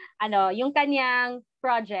kanyang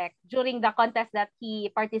project during the contest that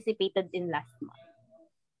he participated in last month.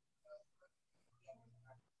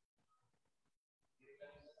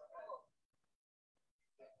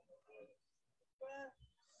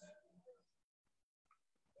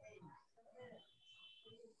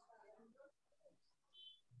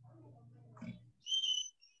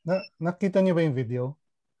 Nakita niyo ba yung video?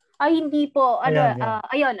 Ay, hindi po. Ayan.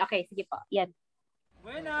 Ayun, okay, sige po. Yan.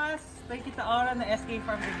 Buenas! Tayo kita ahora na SK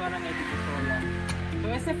Farm de Barangay de Victoria. So,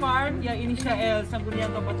 este farm, ini siya el Sangguniang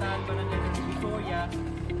Kabataan Barangay de Victoria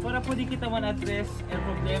para po di kita man-address el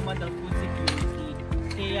problema del food security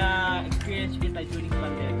kaya experience kita during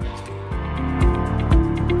pandemic.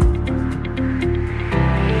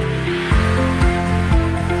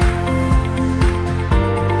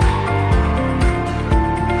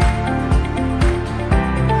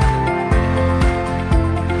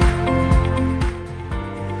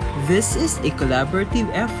 This is a collaborative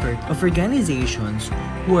effort of organizations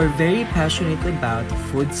who are very passionate about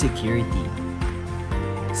food security.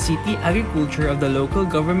 City Agriculture of the local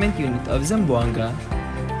government unit of Zamboanga,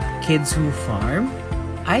 Kids Who Farm,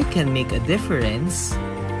 I Can Make a Difference,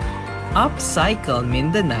 Upcycle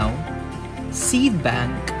Mindanao, Seed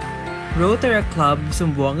Bank, Rotary Club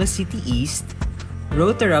Zamboanga City East,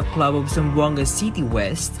 Rotary Club of Zamboanga City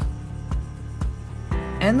West,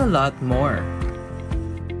 and a lot more.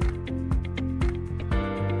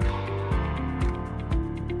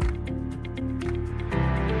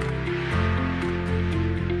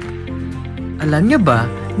 Alam niyo ba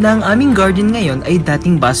na ang aming garden ngayon ay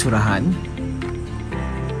dating basurahan?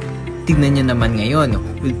 Tignan niyo naman ngayon,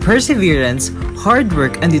 with perseverance, hard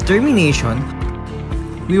work, and determination,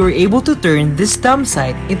 we were able to turn this dump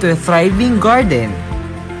site into a thriving garden.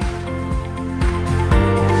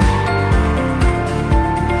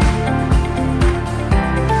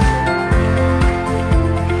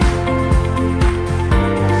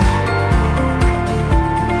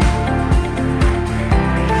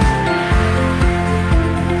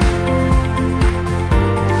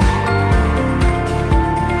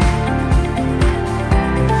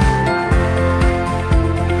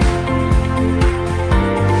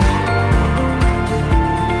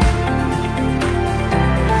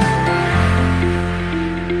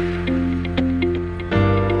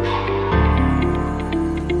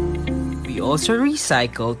 Also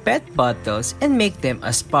recycle PET bottles and make them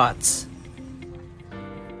as pots.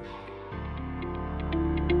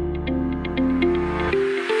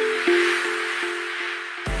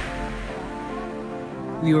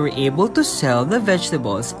 We were able to sell the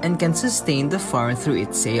vegetables and can sustain the farm through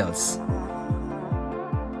its sales.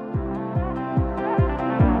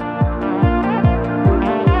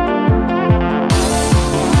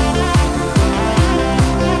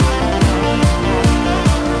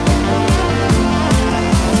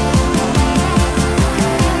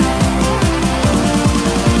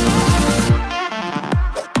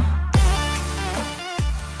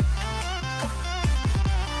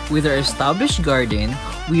 With our established garden,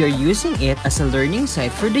 we are using it as a learning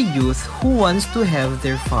site for the youth who wants to have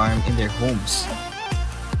their farm in their homes.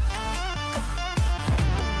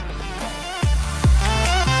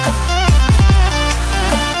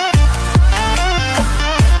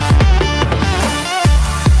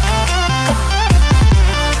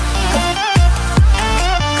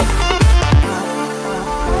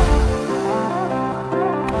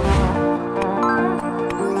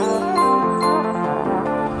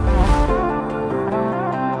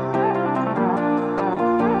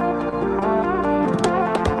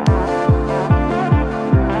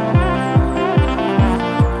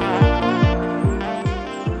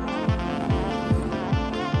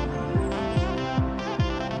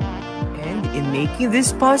 Making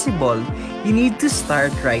this possible, you need to start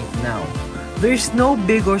right now. There's no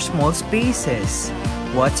big or small spaces.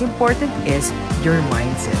 What's important is your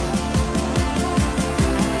mindset.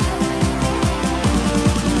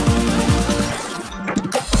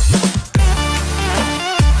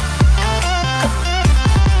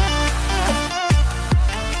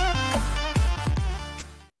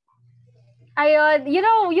 Ayun, you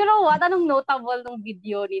know what? Anong notable ng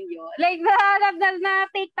video ninyo? Like,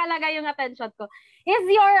 na-take talaga yung attention ko. Is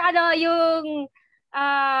your, yung,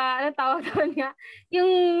 anong tawag doon nga?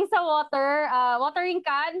 Yung sa watering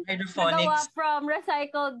can, nagawa Hydroponics. from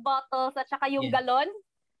recycled bottles at saka yung Yes. galon?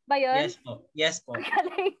 Ba yun? Yes po. Ang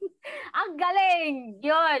galing. Ang galing.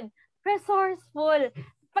 Yun. Resourceful.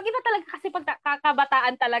 Pag iba talaga kasi pag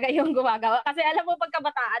kabataan talaga yung gumagawa. Kasi alam mo, pag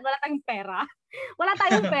kabataan, wala tayong pera. Wala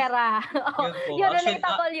tayong pera. Yun,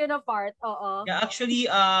 relatable yun na part. Oo. Yeah, actually,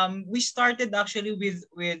 we started actually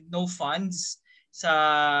with no funds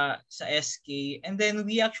sa SK, and then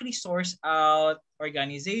we actually source out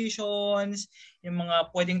organizations, yung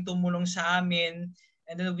mga pwedeng tumulong sa amin,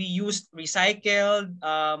 and then we used recycled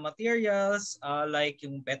materials like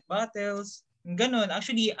yung PET bottles, ganun.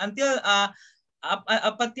 Actually, until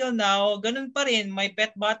up until now, ganun pa rin, may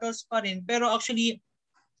PET bottles pa rin, pero actually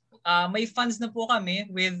may funds na po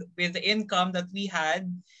kami with the income that we had.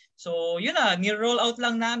 So yun na, ni-roll out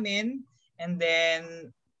lang namin, and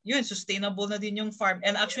then yun, sustainable na din yung farm.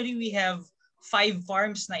 And actually we have 5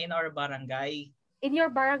 farms na in our barangay. In your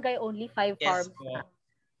barangay only 5 farms? Po.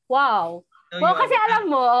 Wow. So, well, kasi alam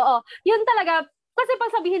mo, yun talaga, kasi pag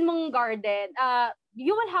sabihin mong garden,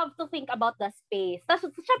 you will have to think about the space. Tapos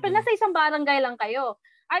syempre nasa isang barangay lang kayo.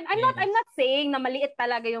 I'm not saying na maliit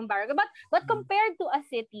talaga yung barangay, but compared to a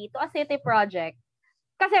city project,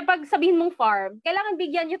 kasi pag sabihin mong farm, kailangan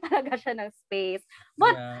bigyan niyo talaga siya ng space.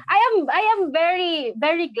 But I am very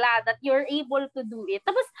very glad that you're able to do it.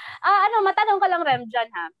 Tapos matanong ko lang,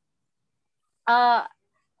 Rhemjohn, ha.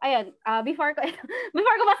 Ayun, before ko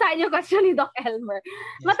basahin yung question ni Doc Elmer,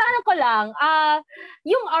 matanong ko lang,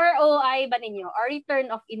 yung ROI ba ninyo, or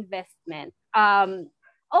return of investment,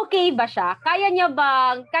 okay ba siya? Kaya niya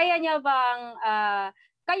bang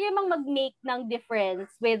mag-make ng difference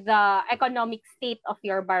with the economic state of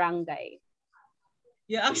your barangay?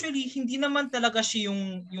 Yeah, actually, hindi naman talaga siya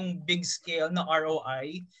yung big scale na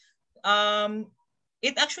ROI.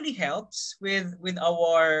 It actually helps with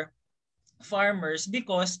our farmers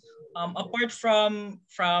because apart from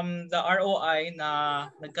the ROI na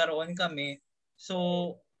nagkaroon kami,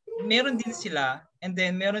 so meron din sila, and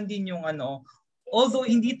then meron din yung although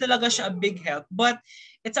hindi talaga siya a big help, but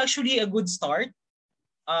it's actually a good start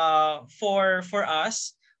for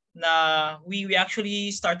us na we actually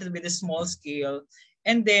started with a small scale,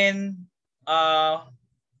 and then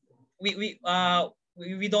we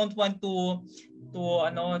don't want to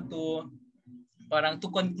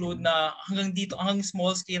conclude na hanggang dito, hanggang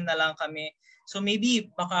small scale na lang kami. So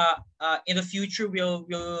maybe baka in the future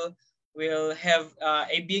we'll have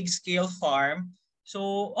a big scale farm.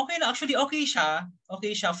 So okay na, actually okay siya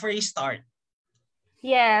for a start.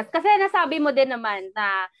 Yes, kasi nasabi mo din naman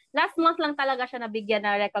na last month lang talaga siya nabigyan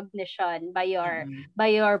ng recognition by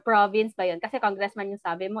your province ba yun? Kasi congressman yung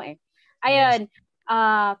sabi mo eh. Ayun.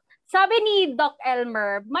 Yes. Sabi ni Doc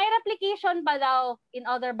Elmer, may replication ba daw in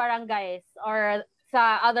other barangays or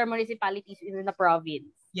sa other municipalities in the province?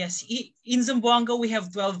 Yes, in Zamboanga we have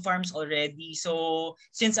 12 farms already. So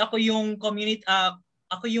since ako yung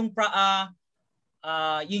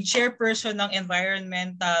yung chairperson ng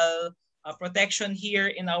environmental protection here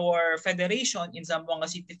in our federation, in Zamboanga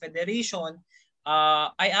City Federation,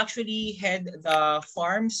 I actually head the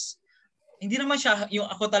farms. Hindi naman siya yung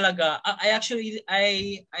ako talaga. I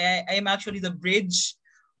am actually the bridge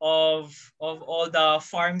of all the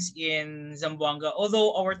farms in Zamboanga.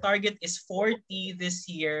 Although our target is 40 this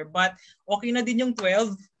year, but okay na din yung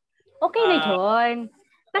 12. Okay na yun.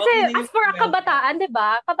 Kasi okay, as for a kabataan, 'di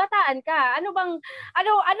ba? Kabataan ka. Ano ba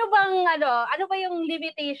yung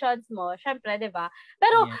limitations mo? Syempre, 'di ba?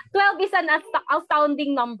 Pero 12 is an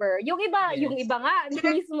astounding number. Yung iba nga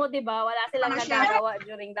mismo, 'di ba? Wala silang nagagawa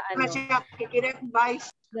during the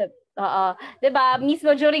Oo. 'Di ba?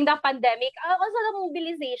 Mismo during the pandemic, also the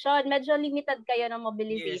mobilization, medyo limited kayo ng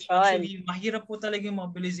mobilization. Yes, actually, mahirap po talaga yung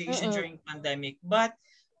mobilization during pandemic. But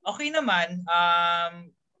okay naman,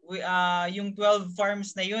 yung 12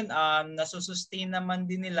 farms na yun, nasusustain naman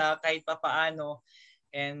din nila kahit papaano.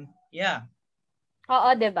 And yeah.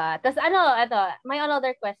 Oo, 'di ba? Tapos ito, may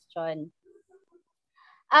another question.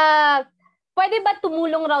 Pwede ba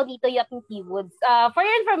tumulong raw dito yung ating P-Woods? For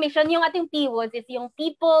your information, yung ating P-Woods is yung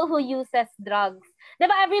people who uses drugs. 'Di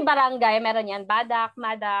ba every barangay meron yan? Badak,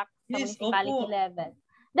 Madak, sa municipality level.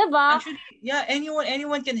 'Di ba? Actually, yeah,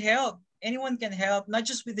 anyone can help. Anyone can help, not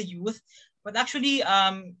just with the youth. But actually,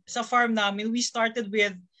 sa farm namin, we started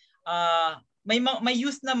with, may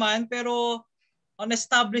youth naman, pero on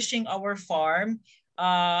establishing our farm,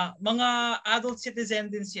 mga adult citizen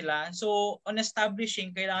din sila. So, on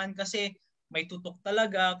establishing, kailangan kasi may tutok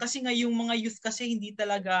talaga. Kasi nga yung mga youth kasi hindi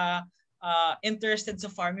talaga interested sa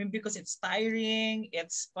farming because it's tiring,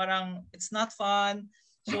 it's not fun.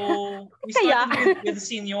 So we started with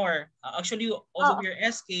senior. Actually, although we're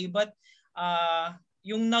SK, but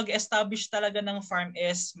yung nag-establish talaga ng farm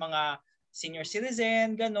is mga senior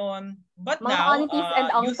citizen, ganon. But mga now, aunties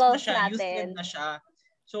and uncles youth led na siya.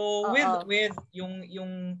 So with yung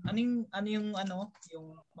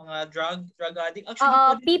mga drug addict,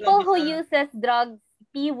 actually people who uses drugs,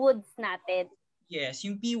 P-woods natin. Yes,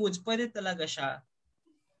 yung P-woods pwede talaga siya.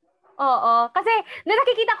 Oo, kasi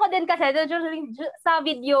nakikita ko din kasi sa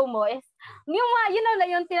video mo is yung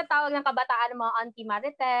yung tinatawag ng kabataan ng mga Auntie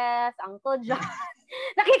Marites, Uncle John.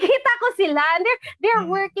 Nakikita ko sila, and they're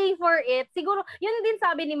working for it. Siguro yun din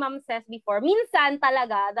sabi ni Ma'am Cess before. Minsan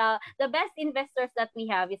talaga the best investors that we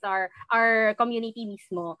have is our community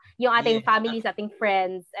mismo. Yung ating families, ating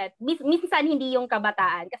friends, at minsan hindi yung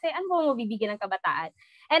kabataan kasi ano mo mabibigyan ng kabataan.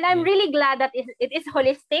 And I'm really glad that it is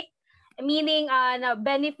holistic, meaning na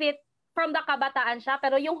benefit from the kabataan siya,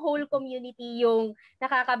 pero yung whole community yung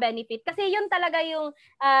nakaka-benefit. Kasi yun talaga yung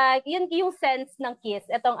sense ng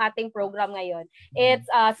KISS, itong ating program ngayon. It's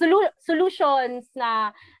solutions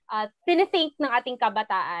na tinithink ng ating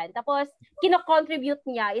kabataan. Tapos, kino-contribute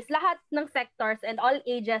niya is lahat ng sectors and all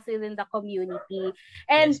ages within the community.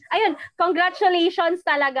 And, ayun, congratulations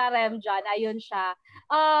talaga, Rhemjohn. Ayun siya.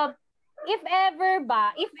 If ever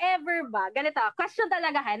ba, ganito, question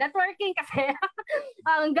talaga networking kasi,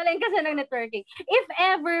 ang galing kasi ng networking. If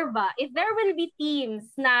ever ba, if there will be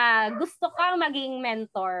teams na gusto kang maging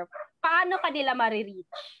mentor, paano ka nila ma-reach?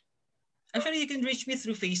 Actually, you can reach me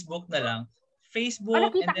through Facebook na lang.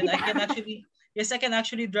 Facebook, and then I can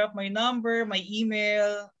actually drop my number, my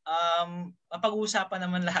email, mapag-uusapan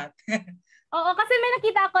naman lahat. Oo, kasi may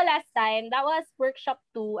nakita ako last time, that was workshop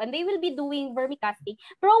 2, and they will be doing vermicasting.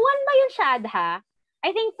 Pro 1 ba yun, Shadha?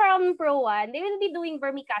 I think from Pro 1, they will be doing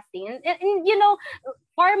vermicasting. And you know,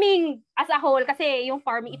 farming as a whole, kasi yung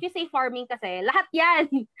farming, if you say farming kasi, lahat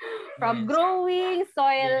yan. From growing,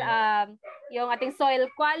 soil, yung ating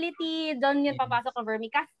soil quality, doon yun papasok ang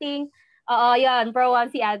vermicasting. Oo, yan, Pro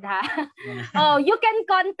 1 si Adha. You can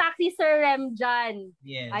contact si Sir Rhemjohn.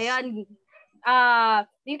 Yes. Ayun.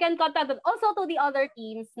 You can contact them also to the other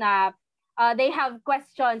teams na they have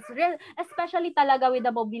questions, especially talaga with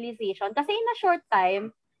the mobilization. Kasi in a short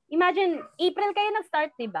time, imagine, April kayo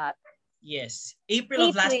nag-start, diba? Yes.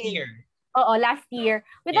 April of last year. Oo, last year.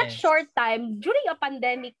 With that short time, during a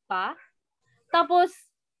pandemic pa, tapos,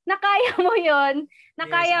 nakaya mo yun.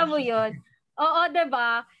 Oo,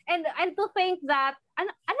 diba? And to think that,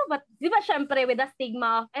 ano ba, diba syempre with the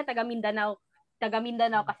stigma, taga Mindanao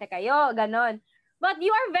kasi kayo, ganon. But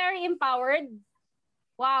you are very empowered.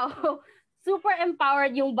 Wow. Super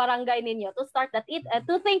empowered yung barangay ninyo to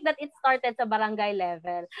think that it started sa barangay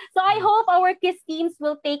level. So I hope our KISS teams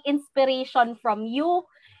will take inspiration from you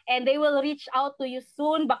and they will reach out to you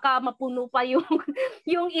soon. Baka mapuno pa yung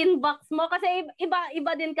inbox mo kasi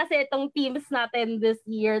iba din kasi itong teams natin this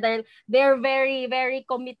year. They're very very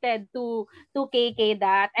committed to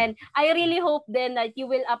KKDAT, and I really hope then that you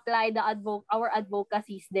will apply our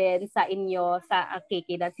advocacies din sa inyo sa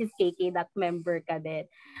KKDAT, since KKDAT member ka din.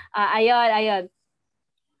 Ayun.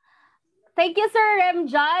 Thank you, Sir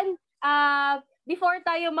Rhemjohn. Before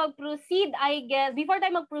tayo mag-proceed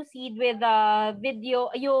with the video,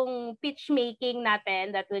 yung pitch making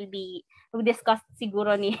natin that will be discussed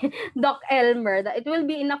siguro ni Doc Elmer, that it will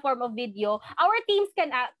be in a form of video. Our teams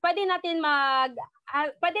pwede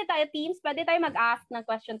tayo mag-ask ng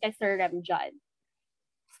question kay Sir Rhemjohn.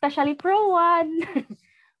 Especially Pro 1.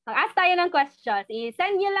 Mag-ask tayo ng questions.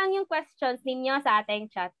 I-send nyo lang yung questions ninyo sa ating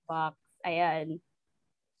chat box. Ayan.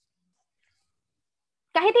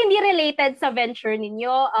 Kahit hindi related sa venture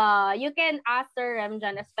ninyo, you can ask Sir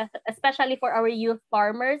Rhemjohn, especially for our youth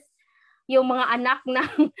farmers, yung mga anak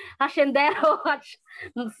ng hasyendero at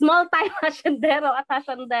small-time hasyendero at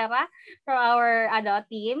hasyendera from our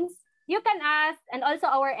teams. You can ask, and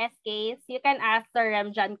also our SKs, you can ask Sir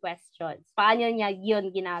Rhemjohn questions. Paano niya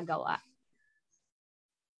yun ginagawa?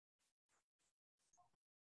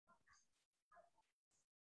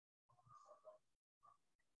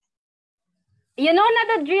 You know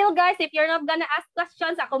na the drill, guys. If you're not gonna ask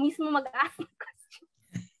questions, ako mismo mag-ask ng questions.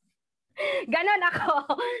 Ganon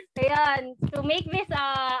ako. Ayan. To make this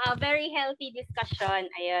a very healthy discussion.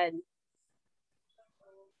 Ayan.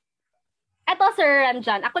 Eto, Sir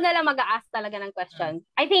Rhemjohn, ako na lang mag-a-ask talaga ng question.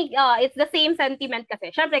 I think it's the same sentiment kasi.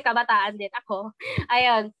 Syempre, kabataan din ako.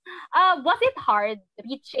 Ayan. Was it hard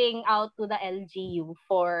reaching out to the LGU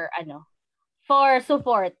for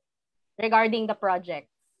support regarding the project?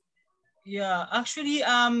 Yeah, actually,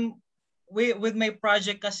 with my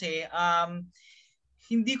project kasi,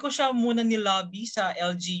 hindi ko siya muna nilobby sa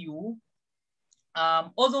LGU.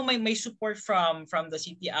 Although may support from the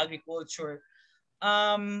city agriculture,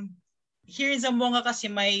 here in Zamboanga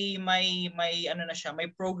kasi may ano na siya,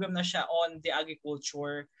 may program na siya on the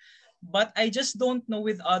agriculture. But I just don't know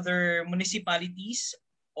with other municipalities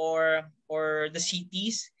or the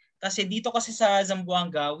cities, kasi dito kasi sa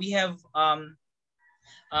Zamboanga we have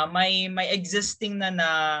may existing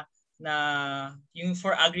na yung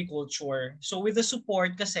for agriculture. So with the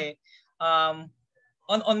support kasi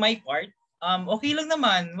on my part, okay lang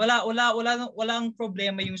naman. Walang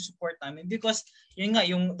problema yung support namin, because yun nga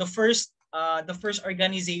yung the first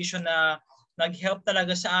organization na nag-help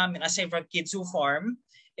talaga sa amin aside from Kids Who Farm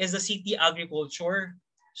is the city agriculture.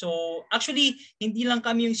 So actually hindi lang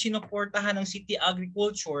kami yung sinuportahan ng city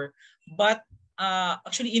agriculture, but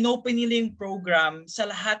actually inopen nila yung program sa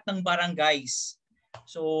lahat ng barangays.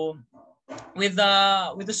 So with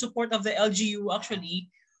the support of the LGU, actually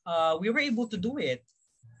we were able to do it.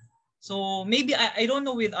 So maybe I don't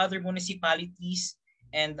know with other municipalities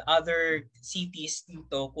and other cities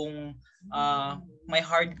dito kung may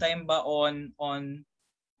hard time ba on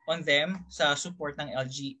them sa support ng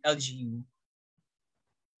LGU.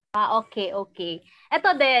 Okay.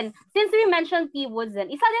 Ito din, since we mentioned P-Woods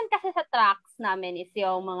din, isa din kasi sa tracks namin is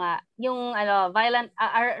yung violent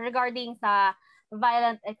regarding sa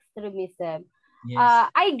violent extremism.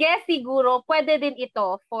 Yes. I guess siguro pwede din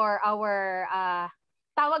ito for our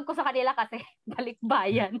tawag ko sa kanila kasi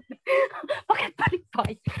balikbayan. Bakit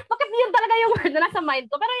balikbayan? Bakit yun talaga yung word na nasa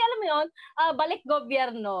mind ko? Pero alam mo yun, balik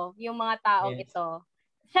gobyerno yung mga taong ito.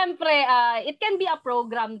 Siyempre, it can be a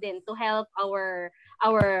program din to help our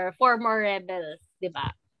former rebels, di ba?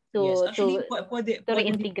 Yes, actually, pwede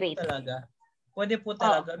reintegrate. Pwede po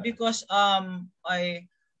talaga. Because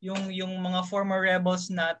yung mga former rebels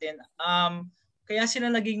natin, kaya sila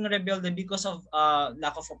naging rebelde because of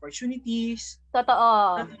lack of opportunities.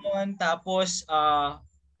 Totoo. Tapos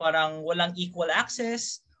parang walang equal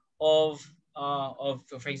access of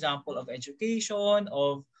for example of education,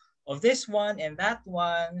 of this one and that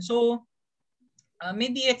one. So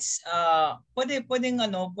maybe it's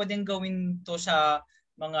pwedeng gawin to sa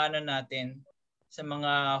mga natin, sa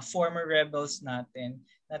mga former rebels natin,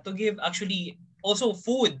 na to give actually also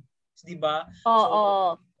food, di ba?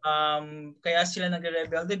 Oo. Kaya sila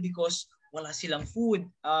nagre-rebelde because wala silang food.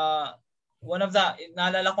 One of the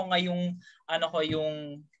naalala ko nga yung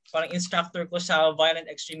parang instructor ko sa violent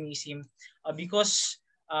extremism, because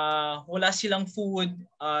wala silang food,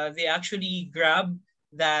 they actually grab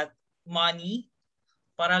that money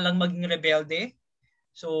para lang maging rebelde.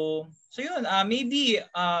 So yun, maybe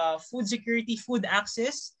food security, food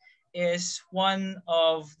access is one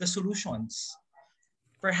of the solutions.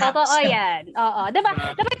 Perhaps. Totoo yan. Oo. Diba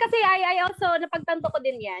kasi I also, napagtanto ko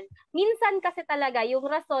din yan, minsan kasi talaga, yung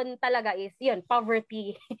rason talaga is, yun,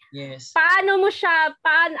 poverty. Yes. Paano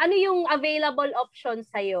ano yung available options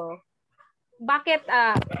sa'yo? Bakit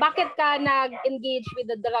ka nag-engage with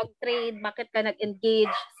the drug trade? Bakit ka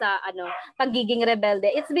nag-engage sa pagiging rebelde?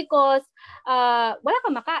 It's because wala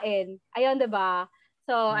kang makain. Ayun, 'di ba?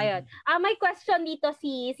 So, ayun. My question dito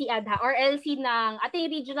si Adha or LC ng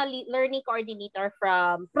ating regional learning coordinator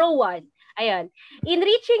from Pro1. Ayun. In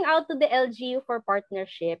reaching out to the LGU for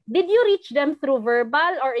partnership, did you reach them through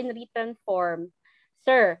verbal or in written form?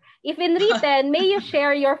 Sir, if in written, may you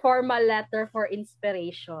share your formal letter for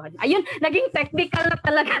inspiration? Ayun, naging technical na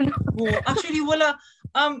talaga. Actually, wala.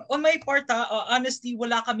 On my part, honestly,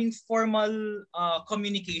 wala kaming formal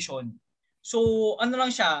communication. So, ano lang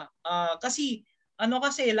siya, kasi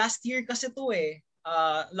last year kasi to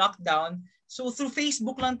lockdown. So, through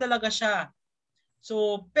Facebook lang talaga siya.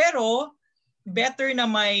 So, pero, better na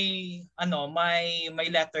may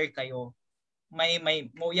letter kayo. May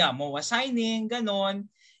MOA signing, ganon.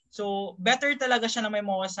 So better talaga siya na may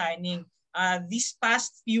MOA signing. These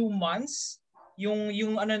past few months, yung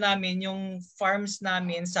namin, yung farms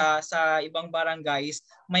namin sa ibang barangays,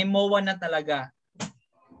 may MOA na talaga.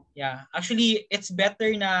 Yeah, actually it's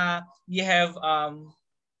better na we have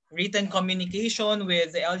written communication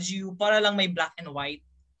with the LGU para lang may black and white,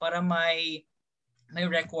 para may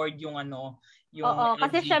record yung Oo,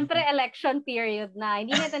 kasi syempre election period na.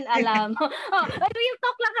 Hindi natin alam. Real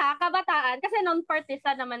talk lang kabataan. Kasi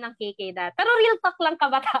non-partisan naman ng KKDAT. Pero real talk lang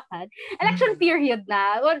kabataan. Election period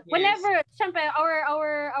na. Whenever, syempre,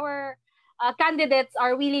 our candidates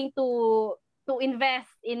are willing to invest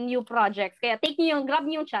in new projects. Kaya grab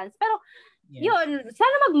niyo yung chance. Pero Yes. Yun,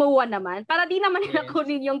 sana mag-MOA naman para di naman nila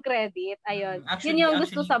kunin yung credit. Ayun. Actually, yun yung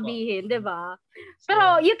gusto sabihin, 'di ba? So,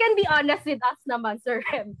 pero you can be honest with us naman, Sir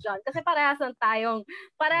Rhemjohn, kasi parehas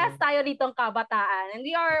tayo ditong kabataan. And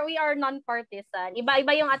we are non-partisan.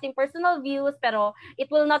 Iba-iba yung ating personal views pero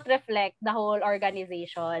it will not reflect the whole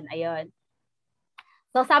organization. Ayun.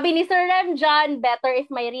 So sabi ni Sir Rhemjohn, better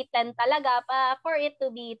if may written talaga for it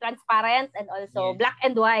to be transparent and also black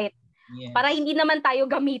and white. Yes. Para hindi naman tayo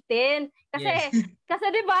gamitin. Kasi, kasi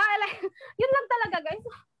di ba, yun lang talaga guys.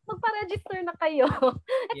 Magpa-register na kayo.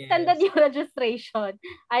 Extended yung registration.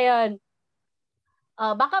 Ayun.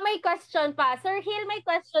 Baka may question pa. Sir Hill, may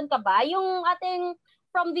question ka ba? Yung ating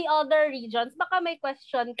from the other regions, baka may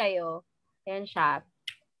question kayo. Ayan siya.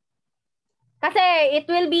 Kasi it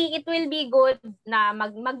will be good na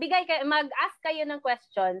mag-ask kayo ng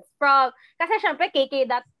questions from, kasi syempre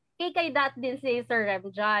KKDAT din si Sir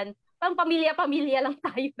Rhemjohn. Pang pamilya-pamilya lang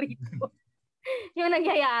tayo rito. Yung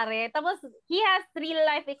nangyayari. Tapos, he has real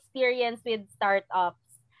life experience with startups.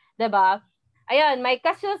 Diba? Ayun, may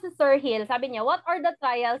question si Sir Hill. Sabi niya, what are the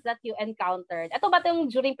trials that you encountered? Ito ba itong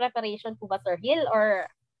during preparation po ba, Sir Hill? Or,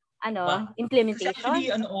 implementation? Actually,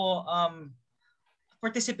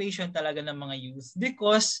 participation talaga ng mga youth.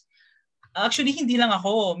 Because, actually, hindi lang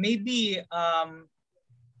ako. Maybe,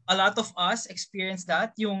 a lot of us experience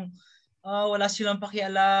that. Yung, wala silang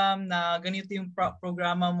pakialam na ganito yung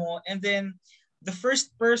programa mo, and then the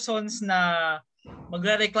first persons na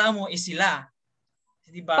magrereklamo is sila,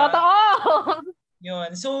 diba? Totoo.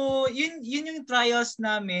 Yun. So yun yung trials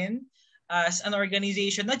namin as an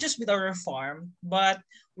organization, not just with our farm but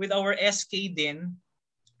with our SK din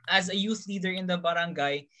as a youth leader in the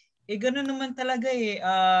barangay. Ganoon naman talaga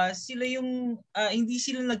sila yung hindi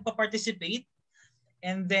sila nagpa-participate,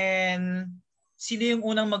 and then sila yung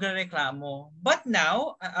unang magrereklamo. But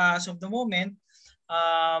now, as of the moment,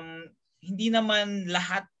 hindi naman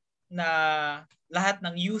lahat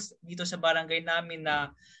ng youth dito sa barangay namin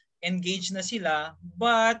na engaged na sila,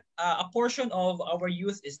 but a portion of our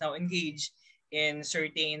youth is now engaged in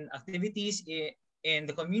certain activities in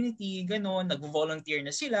the community, ganon, nag-volunteer na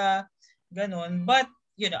sila, ganon. But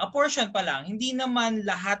a portion pa lang, hindi naman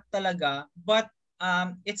lahat talaga, but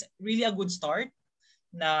it's really a good start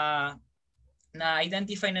na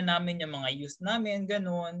identify na namin yung mga youth namin,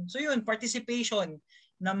 ganun. So yun, participation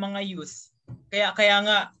ng mga youth. Kaya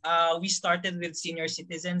nga we started with senior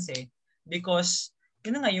citizens because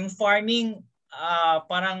yun nga, yung farming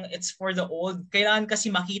parang it's for the old. Kailangan kasi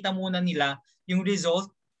makita muna nila yung result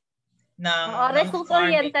ng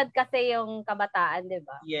result-oriented kasi yung kabataan, di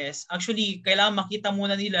ba? Yes. Actually, kailangan makita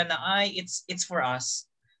muna nila na it's for us.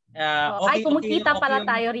 Kumikita pala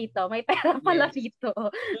tayo rito. May pera pala rito.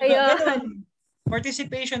 Ayun.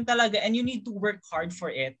 Participation talaga, and you need to work hard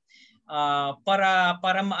for it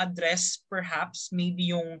para ma-address perhaps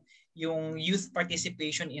maybe yung youth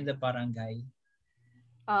participation in the barangay.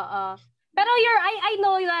 Pero I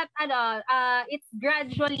know that it's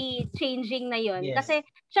gradually changing na yun. Yes. Kasi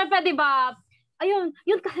syempre 'di ba, ayun,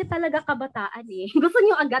 yun kasi talaga kabataan Gusto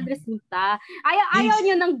niyo agad resulta. Ayaw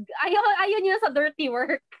niyo sa dirty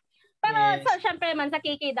work. Pero syempre man sa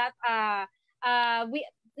KKDAT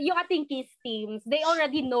yung ating KISS teams, they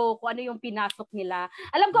already know kung ano yung pinasok nila.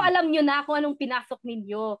 Alam nyo na kung anong pinasok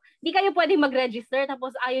ninyo. Hindi kayo pwedeng mag-register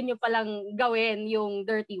tapos ayaw nyo palang gawin yung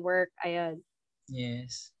dirty work. Ayun.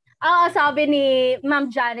 Yes. Sabi ni Ma'am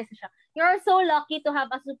Janice siya, you're so lucky to have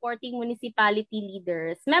a supporting municipality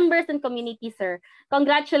leaders, members, and community, sir.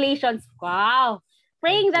 Congratulations. Wow.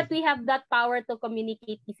 Praying that we have that power to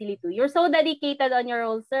communicate easily too. You're so dedicated on your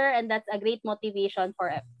role, sir, and that's a great motivation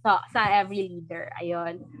sa every leader.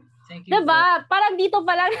 Ayun. Thank you. Diba? Parang dito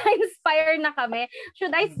pa lang na-inspire na kami.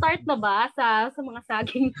 Should I start na ba sa mga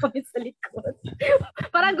saging kami sa likod?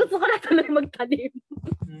 Parang gusto ko na tuloy magtanim.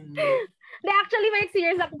 Actually, may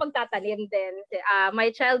experience ako pagtatanim din. My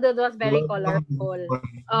childhood was very colorful.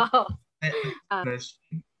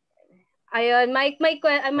 Ayun, may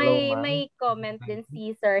comment din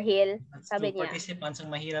si Sir Hill. Sabi niya. Participants ang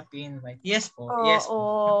mahirap i-invite. Yes po. Yes.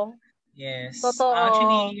 Yes. Totoo.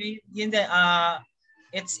 Actually, yun din,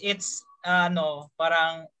 it's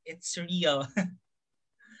parang it's real.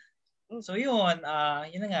 So yun na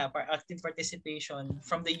nga, active participation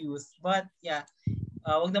from the youth. But yeah,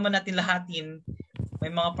 wag naman natin lahatin.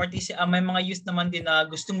 May mga youth naman din na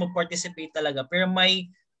gustong mag-participate talaga, pero may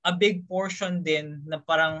a big portion din na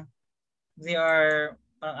parang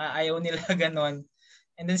parang ayaw nila ganon.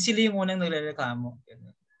 And then sila yung unang nagrereklamo.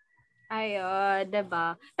 Ayun,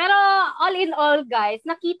 diba? Pero all in all, guys,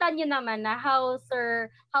 nakita niyo naman na how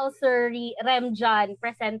Sir Rhemjohn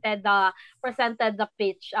presented the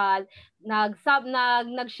pitch.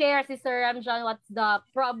 nag-share si Sir Rhemjohn what's the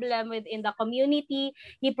problem within the community.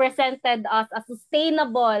 He presented us a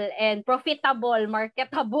sustainable and profitable,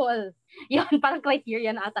 marketable. Yun, parang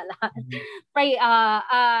criteria na ata lahat.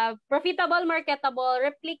 Profitable, marketable,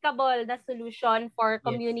 replicable na solution for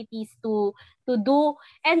communities to do.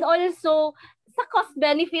 And also, sa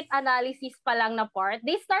cost-benefit analysis pa lang na part,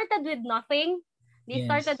 they started with nothing. They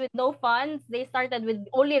started with no funds. They started with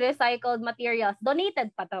only recycled materials.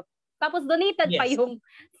 Donated pa to. Tapos donated pa yung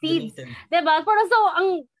seeds. Diba? Pero so,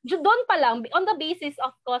 doon pa lang, on the basis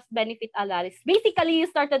of cost-benefit analysis, basically, you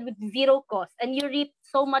started with zero cost and you reap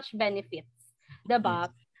so much benefits. Diba?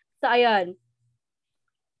 So, ayan.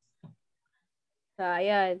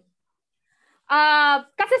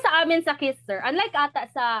 Kasi sa amin sa Kister, unlike ata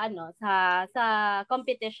sa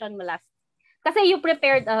competition mo last, kasi you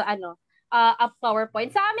prepared a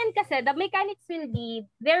PowerPoint. Sa amin kasi, the mechanics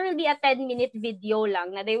there will be a 10-minute video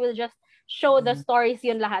lang na they will just show the stories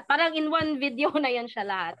yun lahat. Parang in one video na yun siya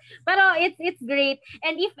lahat. Pero it's great.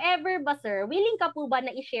 And if ever ba, sir, willing ka po ba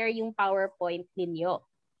na i-share yung PowerPoint ninyo?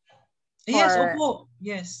 Yes, opo.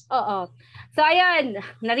 Yes. Oo. So, ayan.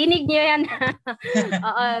 Narinig niyo yan.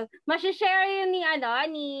 Masishare yun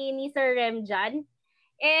ni Sir Rhemjohn.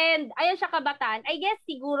 And ayun siya kabataan. I guess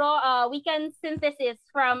siguro we can synthesis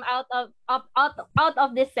from out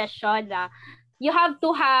of this session. You have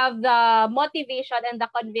to have the motivation and the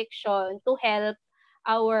conviction to help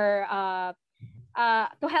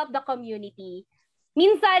the community.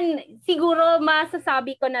 Minsan siguro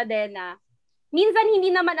masasabi ko na din na minsan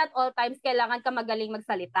hindi naman at all times kailangan ka magaling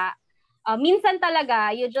magsalita. Minsan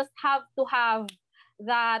talaga you just have to have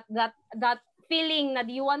that feeling na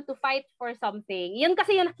do you want to fight for something. Yun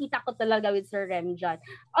kasi yung nakita ko talaga with Sir Rhemjohn.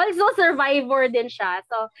 Also, survivor din siya.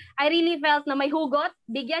 So, I really felt na may hugot.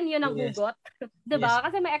 Bigyan yun ng hugot. Diba? Yes.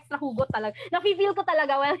 Kasi may extra hugot talaga. Nafe-feel ko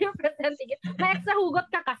talaga while you're presenting it. May extra hugot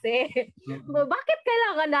ka kasi. Bakit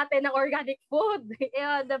kailangan natin ng organic food?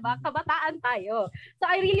 Diba? Kabataan tayo. So,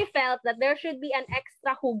 I really felt that there should be an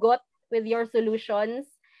extra hugot with your solutions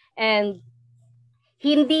and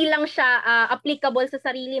hindi lang siya applicable sa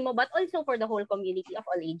sarili mo but also for the whole community of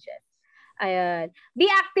all ages. Ayan. Be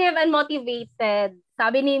active and motivated,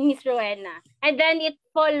 sabi ni Miss Rowena. And then it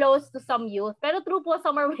follows to some youth. Pero true po,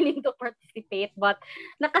 some are willing to participate but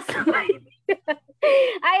nakasabay.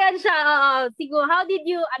 Ayan siya. Siguro, how did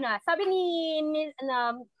you, sabi ni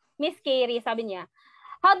Miss Carey, sabi niya,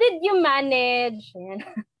 how did you manage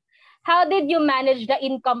the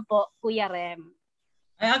income po, Kuya Rem?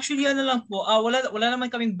 Actually, lang po, wala naman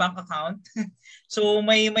kaming bank account. So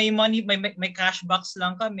may money, may cash box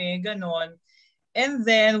lang kami, ganon. And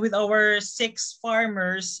then with our 6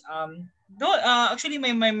 farmers, actually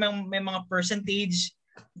may mga percentage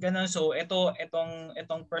ganon. So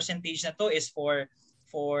itong percentage na to is for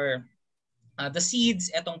the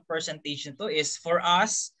seeds, itong percentage na to is for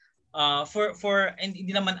us, and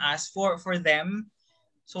hindi naman us, for them.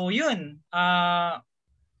 So yun,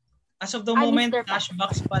 as of the moment, cash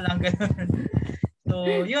box pa lang ganun.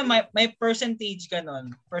 So, yun, may percentage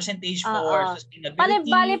ganun. Percentage for sustainability.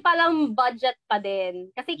 Bali palang budget pa din.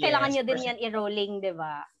 Kasi kailangan nyo din yan i-rolling, di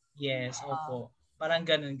ba? Yes, opo. Parang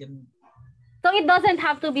ganun. So, it doesn't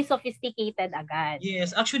have to be sophisticated agad.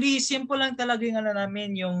 Yes, actually, simple lang talaga yung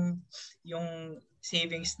namin, yung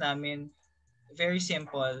savings namin. Very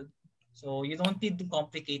simple. So, you don't need to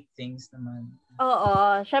complicate things naman.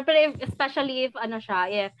 Oo. Syempre, especially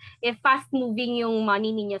if fast-moving yung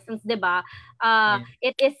money ninyo. Since, di ba,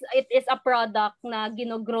 it is a product na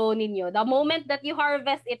ginogrow ninyo. The moment that you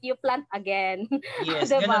harvest it, you plant again.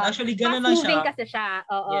 Yes, diba? Ganun. Actually, ganun lang siya. Fast-moving kasi siya.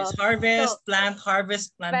 Oo. Yes,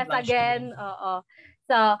 harvest, plant again. Oo.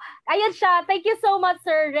 So, ayun siya. Thank you so much,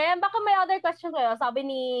 Sir Rem. Baka may other question kayo. Sabi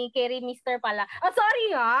ni Kerry Mister pala. Sorry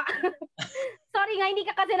nga. Sorry nga, hindi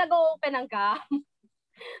ka kasi nag-open ng cam.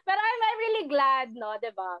 Pero I'm really glad, no?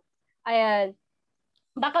 Diba? Ayan.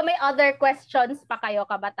 Baka may other questions pa kayo,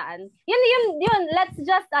 kabataan. Yun. Let's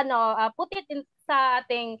just, put it in sa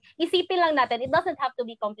ating, isipin lang natin. It doesn't have to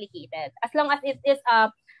be complicated. As long as it is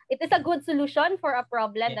a good solution for a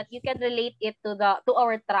problem that you can relate it to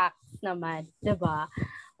our tracks naman, 'di ba?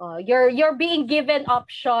 You're being given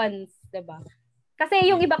options, 'di ba? Kasi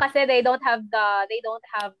yung iba kasi they don't have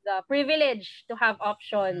the privilege to have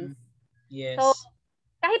options. Yes. So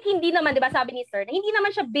kahit hindi naman, 'di ba, sabi ni Sir, hindi naman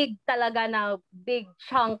siya big talaga na big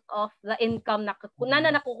chunk of the income na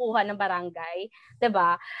nakukuha ng barangay, 'di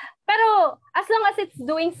ba? Pero as long as it's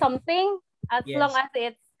doing something, as long as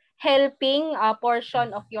it's helping a portion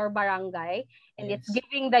of your barangay and it's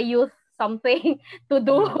giving the youth something to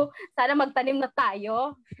do. Sana magtanim na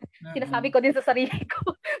tayo. Sinasabi ko din sa sarili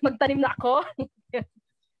ko, magtanim na ako.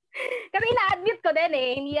 Kasi ina-admit ko din eh,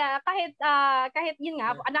 hindi kahit yun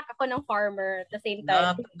nga, anak ako ng farmer at the same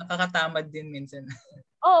time. Nakakatamad din minsan.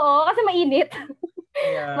 Oo, kasi mainit.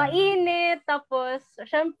 Yeah. Mainit, tapos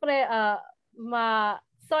syempre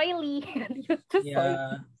soily.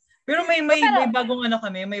 Yeah. Pero may bagong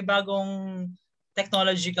may bagong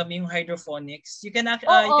technology kami, yung hydroponics. You can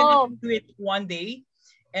actually do it one day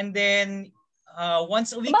and then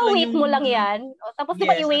once a week lang wait mo lang yan? Tapos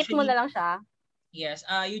diba i-wait mo na lang siya? Yes,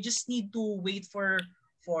 you just need to wait for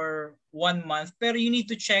 1 month, pero you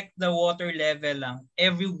need to check the water level lang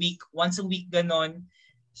every week, once a week ganon.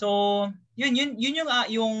 So, yun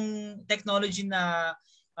yung technology na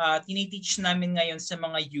tiniteach namin ngayon sa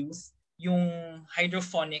mga youth, yung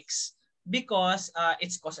hydroponics, because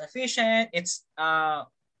it's cost efficient, it's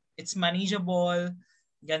manageable,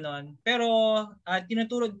 ganon. Pero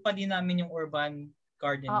tinutulog pa din namin yung urban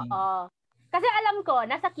gardening. Oo. Kasi alam ko,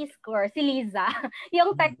 nasa Kiss Core, si Liza,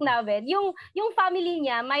 yung tech namin, yung family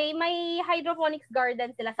niya, may hydroponics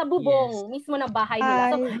garden sila sa bubong mismo ng bahay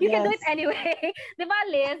nila. So, you can do it anyway. Di ba,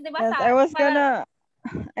 Liz? Di ba? Yes, I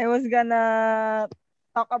was gonna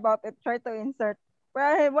talk about it, try to insert.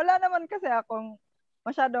 Pero wala naman kasi akong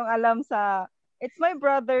masyadong alam sa, it's my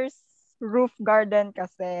brother's roof garden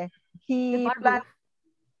kasi. He plants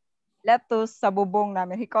lettuce sa bubong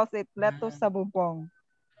namin. He calls it lettuce sa bubong.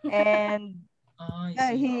 And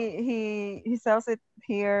he sells it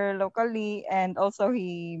here locally, and also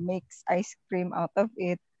he makes ice cream out of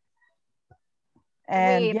it.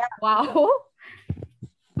 And wow.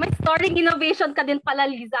 May starting innovation ka din pala,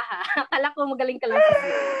 Liza, ha? Akala ko magaling ka lang sa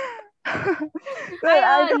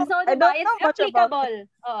it's applicable.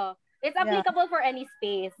 It's applicable for any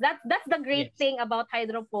space. That's the great thing about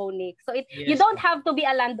hydroponics. So you don't have to be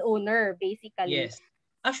a landowner, basically. Yes.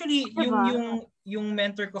 Actually, yung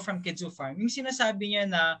mentor ko from Kidzu Farm, yung sinasabi niya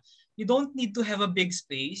na you don't need to have a big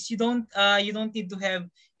space, you don't need to have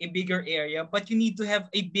a bigger area, but you need to have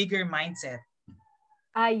a bigger mindset.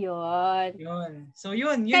 Ayun. Yun. So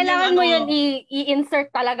yun kailangan mo yun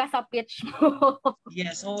i-insert talaga sa pitch mo.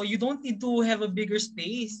 Yes. So you don't need to have a bigger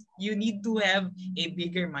space, you need to have a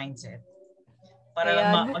bigger mindset para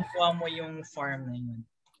makuha mo yung farm na yun.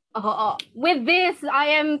 With this,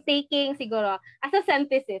 I am taking siguro as a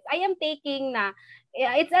synthesis. I am taking na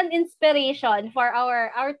it's an inspiration for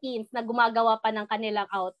our teens na gumagawa pa ng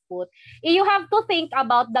kanilang output. You have to think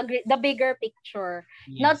about the bigger picture,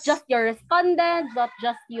 not just your respondents, not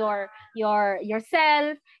just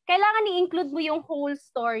yourself. Kailangan i-include mo yung whole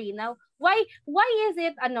story. Now, why is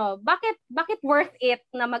it bakit worth it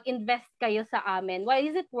na mag-invest kayo sa amin? Why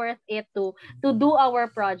is it worth it to do our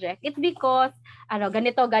project? It's because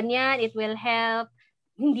ganito ganyan, it will help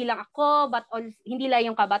hindi lang ako, but also, hindi lang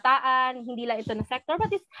yung kabataan, hindi lang ito na sector,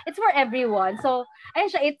 but it's for everyone. So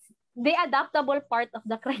ayun siya, it's the adaptable part of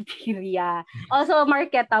the criteria. Also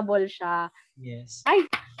marketable siya. Yes. Ay,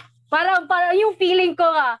 para yung feeling ko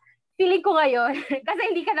ngayon, kasi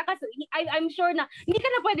hindi ka I'm sure na hindi ka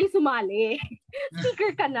na pwedeng sumali.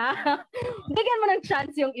 Speaker ka na. Bigyan mo ng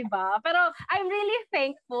chance yung iba. Pero I'm really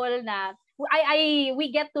thankful na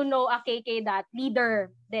we get to know a KKDAT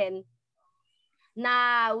leader din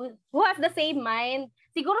na who has the same mind.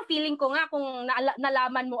 Siguro feeling ko nga kung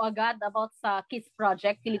nalaman mo agad about sa KISS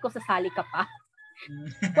project, feeling ko sasali ka pa.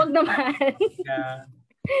 Wag naman. Yeah.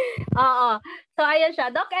 Oo. So ayun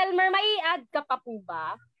siya. Doc Elmer, may add ka pa po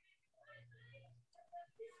ba?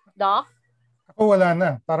 Doc? Ako wala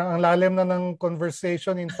na. Parang ang lalim na ng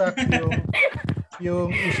conversation. In fact,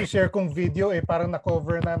 yung i-share kong video parang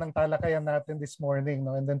na-cover na ng talakayan natin this morning.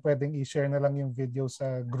 No? And then pwedeng i-share na lang yung video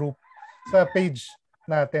sa group, sa page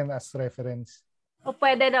natin as reference. O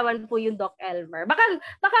pwede naman po yung Doc Elmer. Baka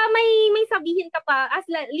may sabihin ka pa as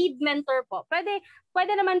lead mentor po.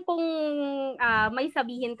 Pwede naman pong may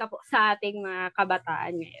sabihin ka po sa ating mga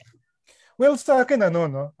kabataan ngayon. Well, sa akin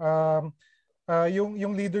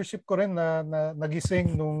yung leadership ko rin na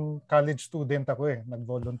nagising nung college student ako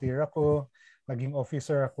Nag-volunteer ako, naging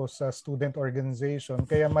officer ako sa student organization.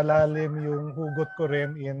 Kaya malalim yung hugot ko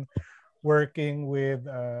rin in working with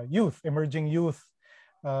youth, emerging youth.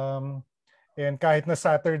 And kahit na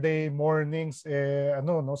Saturday mornings,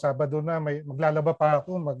 Sabado na, maglalaba pa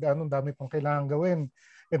ako, dami pang kailangan gawin.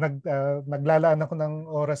 Naglalaan ako ng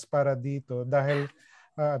oras para dito dahil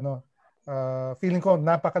feeling ko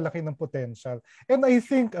napakalaki ng potential. And I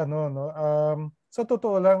think sa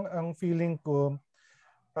totoo lang ang feeling ko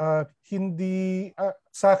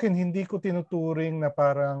sa akin hindi ko tinuturing na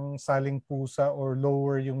parang saling pusa or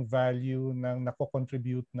lower yung value ng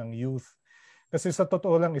nako-contribute ng youth. Kasi sa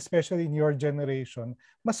totoo lang, especially in your generation,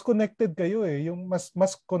 mas connected kayo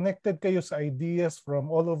mas connected kayo sa ideas from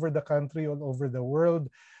all over the country, all over the world.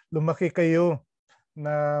 lumaki kayo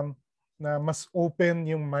na mas open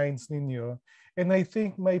yung minds ninyo. And I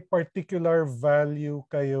think may particular value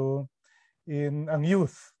kayo in ang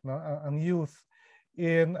youth, no? Ang youth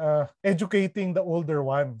in educating the older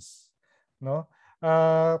ones, no?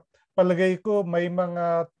 Palagay ko may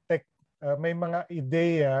mga may mga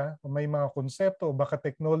ideya, may mga konsepto, baka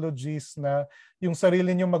technologies na yung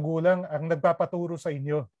sarili niyo magulang ang nagpapaturo sa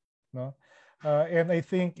inyo, no? And I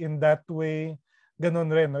think in that way,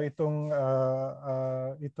 ganun rin, no? Itong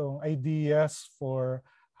ideas for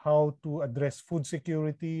how to address food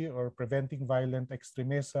security or preventing violent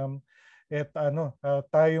extremism. At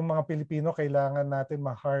tayong mga Pilipino, kailangan natin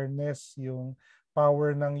ma-harness yung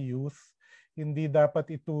power ng youth. Hindi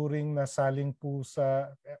dapat ituring na saling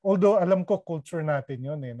pusa. Although alam ko culture natin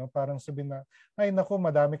yun, no? Parang sabihin na, ay naku,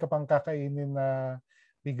 madami ka pang kakainin na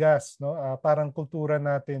bigas, no? Parang kultura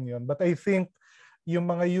natin yun. But I think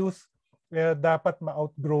yung mga youth dapat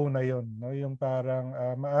ma-outgrow na yun, no? Yung parang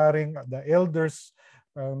maaring the elders,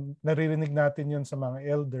 naririnig natin yun sa mga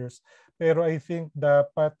elders. Pero I think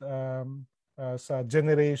dapat sa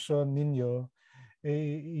generation ninyo,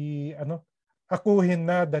 akuhin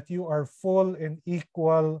na that you are full and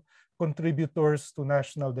equal contributors to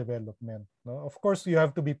national development. No? Of course, you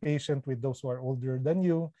have to be patient with those who are older than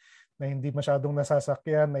you, na hindi masyadong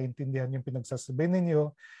nasasakyan, naintindihan yung pinagsasabi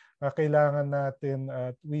ninyo. Kailangan natin,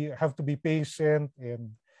 we have to be patient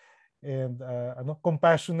and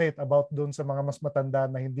compassionate about doon sa mga mas matanda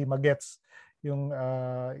na hindi magets yung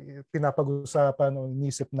pinapag-usapan o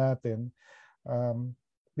inisip natin.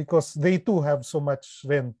 Because they too have so much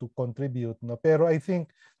rin to contribute, no? Pero I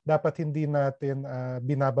think dapat hindi natin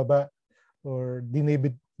binababa or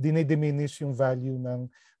dinidiminish yung value ng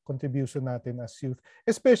contribution natin as youth,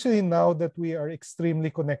 especially now that we are extremely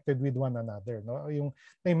connected with one another, no? Yung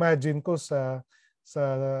na-imagine ko sa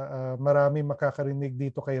marami makakarinig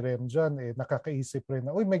dito kay Rhemjohn, nakakaisip rin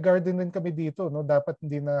na, uy, may garden rin kami dito, no? Dapat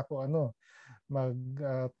hindi na ako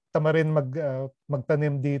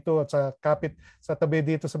magtanim dito at sa tabi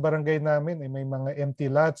dito sa barangay namin may mga empty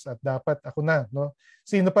lots at dapat ako na, no?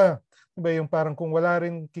 Sino pa? Diba yung parang kung wala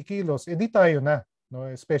rin kikilos, di tayo na, no?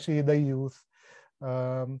 Especially the youth.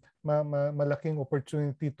 Malaking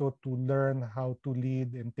opportunity to learn how to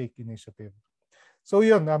lead and take initiative. So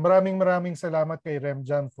yun, maraming salamat kay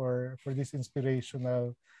Rhemjohn for this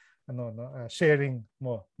inspirational sharing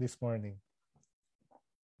mo this morning.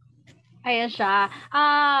 Ayan siya.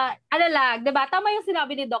 Diba? Tama yung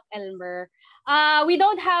sinabi ni Doc Elmer. We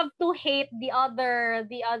don't have to hate the other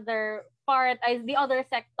part, the other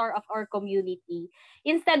sector of our community.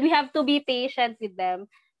 Instead, we have to be patient with them.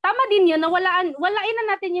 Tama din yun na walain na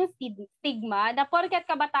natin yung stigma na porket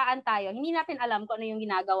kabataan tayo, hindi natin alam kung ano yung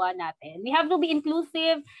ginagawa natin. We have to be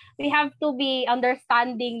inclusive. We have to be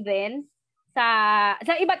understanding din sa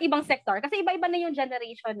iba't ibang sector kasi iba-iba na yung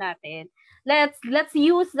generation natin. Let's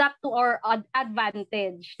use that to our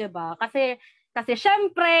advantage, 'di ba? Kasi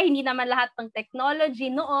syempre hindi naman lahat ng technology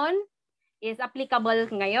noon is applicable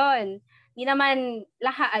ngayon. Hindi naman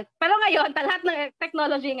lahat, pero ngayon lahat ng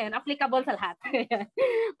technology ngayon applicable sa lahat.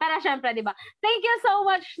 Para syempre, 'di ba? Thank you so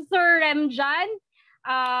much, Sir Rhemjohn.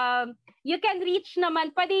 You can reach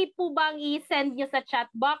naman, pwede po bang i-send nyo sa chat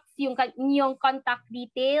box yung contact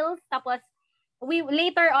details, tapos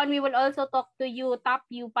later on we will also tap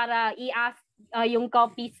you para i-ask yung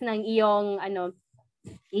copies ng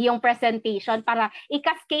iyong presentation para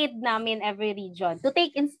i-cascade namin every region to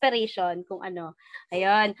take inspiration kung ano.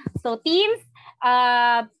 Ayun. So teams,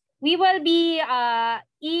 we will be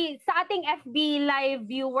sa ating FB live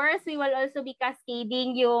viewers, we will also be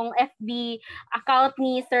cascading yung FB account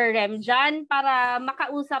ni Sir Rhemjohn para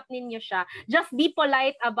makausap ninyo siya. Just be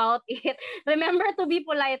polite about it. Remember to be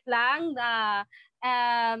polite lang.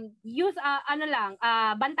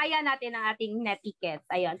 Bantayan natin ang ating netiquette.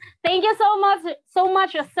 Ayun. Thank you so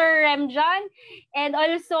much Sir Rhemjohn, and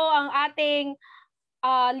also ang ating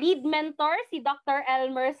lead mentor si Dr.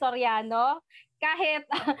 Elmer Soriano. Kahit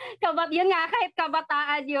kahit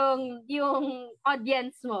kabataan yung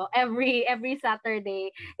audience mo every Saturday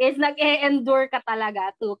is nag-endure ka talaga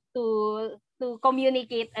to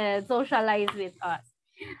communicate and socialize with us.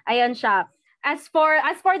 Ayun siya. As for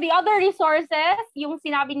the other resources, yung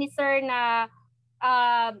sinabi ni Sir na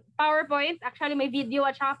PowerPoint, actually may video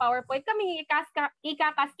at saka PowerPoint kami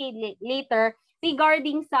i-cascade later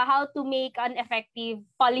regarding sa how to make an effective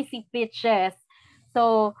policy pitches.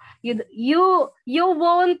 So you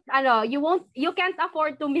can't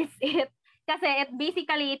afford to miss it kasi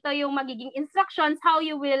basically ito yung magiging instructions how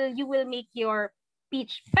you will make your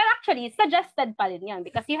speech. Pero actually, suggested pa rin yan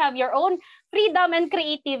because you have your own freedom and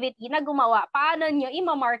creativity na gumawa. Paano nyo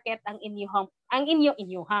i-market ang inyong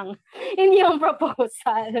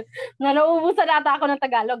proposal. Na nauubusan nata ako ng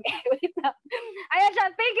Tagalog. Wait lang. Ayan siya,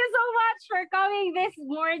 thank you so much for coming this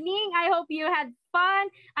morning. I hope you had fun.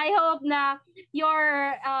 I hope na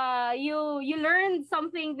you learned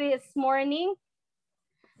something this morning.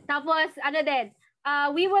 Tapos,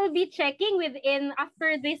 we will be checking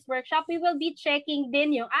after this workshop, we will be checking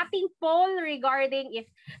din yung ating poll regarding if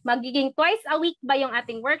magiging twice a week ba yung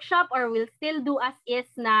ating workshop or we'll still do as is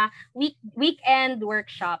na weekend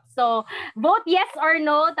workshop. So, vote yes or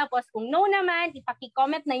no. Tapos kung no naman,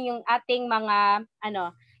 ipaki-comment na yung ating mga,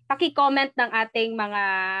 paki-comment ng ating mga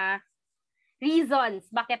reasons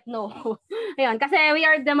bakit no. Ayun, kasi we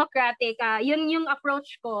are democratic. Yun yung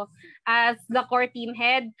approach ko as the core team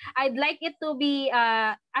head. I'd like it to be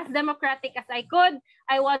as democratic as I could.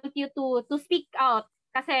 I want you to speak out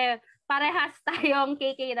kasi parehas tayong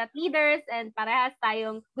KKDAT leaders and parehas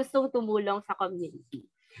tayong gustong tumulong sa community.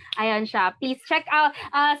 Ayun siya. Please check out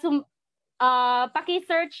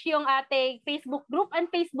paki-search yung ating Facebook group and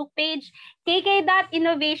Facebook page, KKDAT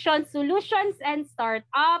Innovation Solutions and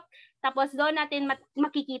Startup. Tapos doon natin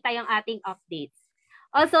makikita yung ating updates.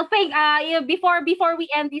 Also, before we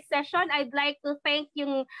end this session, I'd like to thank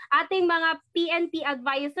yung ating mga PNP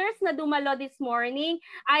advisors na dumalo this morning.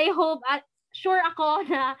 I hope, sure ako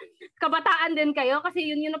na kabataan din kayo kasi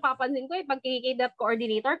yun yung napapansin ko, pag KKDAT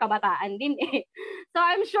coordinator, kabataan din eh. So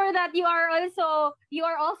I'm sure that you are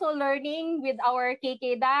also learning with our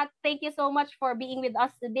KKDAT. Thank you so much for being with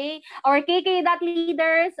us today. Our KKDAT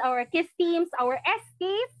leaders, our KISS teams, our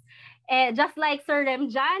SKs, just like Sir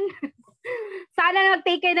Rhemjohn. Sana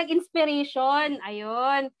nag-take kayo ng inspiration.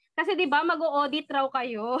 Ayun. Kasi 'di ba mag-o-audit raw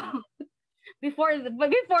kayo before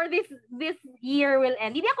this year will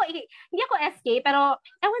end. Hindi ako SK pero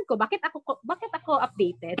ewan ko bakit ako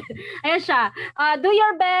updated. Ayun siya. Do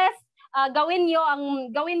your best. Gawin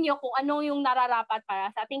niyo kung ano yung nararapat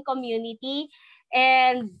para sa ating community.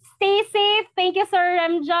 And stay safe. Thank you Sir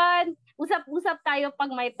Rhemjohn. Usap-usap tayo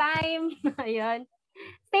pag may time. Ayun.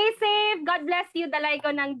 Stay safe. God bless you. Dalay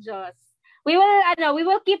ko ng Diyos. We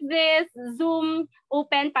will keep this Zoom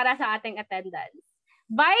open para sa ating attendance.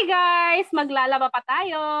 Bye guys. Maglalaba pa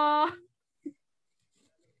tayo.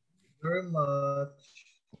 Very much.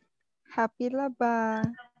 Happy laba.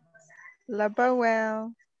 Laba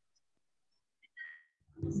well.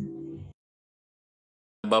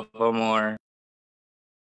 Laba pa more.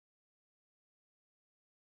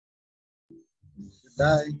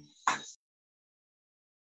 Bye.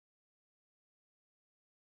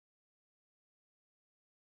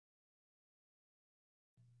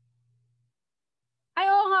 Ay,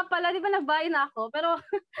 oo nga pala, di ba nag-buy na ako? Pero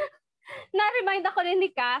na-remind ako rin ni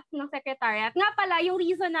Kat ng secretariat. Nga pala, yung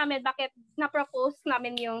reason namin bakit na-propose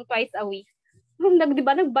namin yung twice a week. Di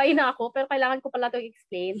ba nag-buy na ako, pero kailangan ko pala itong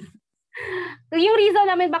explain. Yung reason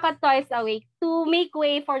namin bakit twice a week, to make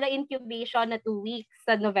way for the incubation na 2 weeks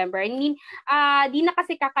sa November. I mean, di na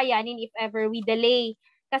kasi kakayanin if ever we delay.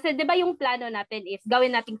 Kasi di ba yung plano natin is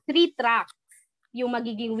gawin nating 3 tracks yung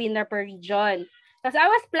magiging winner per region. Kasi I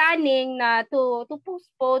was planning na to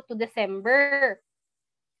postpone to December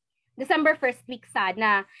 1st week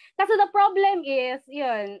sana. Kasi the problem is,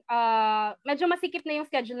 medyo masikip na yung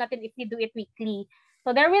schedule natin if we do it weekly.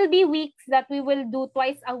 So there will be weeks that we will do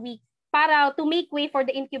twice a week para to make way for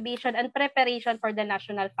the incubation and preparation for the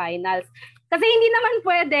national finals. Kasi hindi naman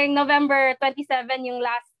pwedeng November 27 yung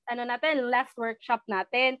last workshop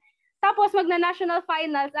natin. Tapos magna-national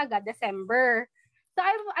finals agad December. So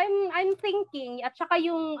I'm thinking at saka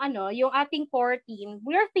yung ating core team,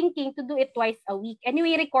 we're thinking to do it twice a week.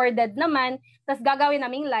 Anyway, recorded naman, tas gagawin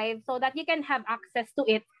naming live so that you can have access to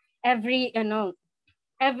it every now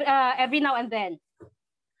and then.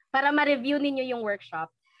 Para ma-review ninyo yung workshop.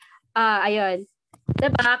 Ayun. 'Di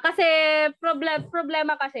ba? Kasi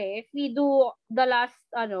problema kasi if we do the last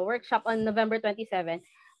workshop on November 27,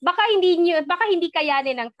 baka hindi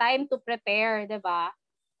kayanin ng time to prepare, 'di ba?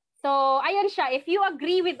 So, ayun siya. If you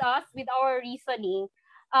agree with us, with our reasoning,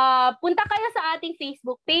 punta kayo sa ating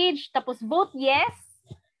Facebook page, tapos vote yes,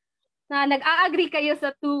 na nag-a-agree kayo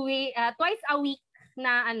sa twice a week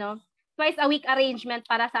arrangement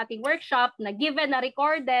para sa ating workshop, na given, na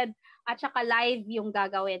recorded, at saka live yung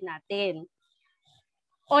gagawin natin.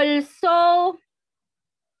 Also,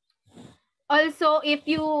 if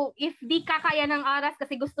di kakaya ng oras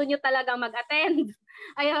kasi gusto nyo talagang mag-attend,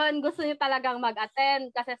 gusto nyo talagang mag-attend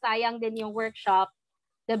kasi sayang din yung workshop,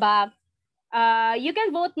 'di ba? You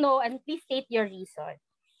can vote no and please state your reason.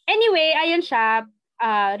 Anyway, ayun siya,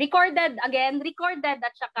 recorded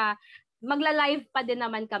at saka magla-live pa din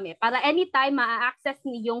naman kami para anytime ma-access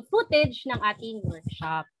niyo yung footage ng ating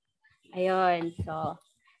workshop. Ayun. So,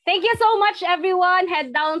 thank you so much everyone.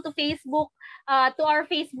 Head down to Facebook, to our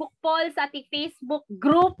Facebook polls, ating Facebook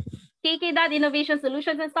group, KKDAT Innovation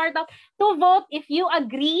Solutions and Startup, to vote if you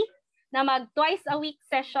agree na mag twice a week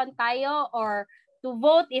session tayo or to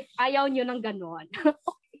vote if ayaw nyo ng ganon.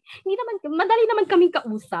 Hindi naman, madali naman kaming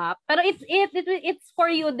kausap. Pero it's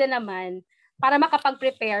for you din naman para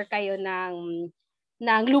makapag-prepare kayo ng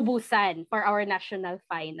lubusan for our national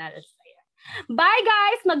finals. Bye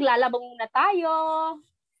guys! Maglalabang muna tayo.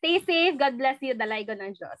 Stay safe. God bless you. Dalay ko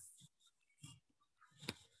ng Diyos.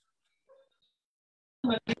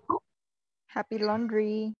 Happy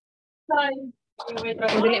laundry.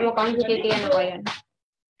 Bili mo kang kikitiyan ko yan.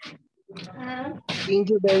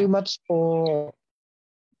 Thank you very much po.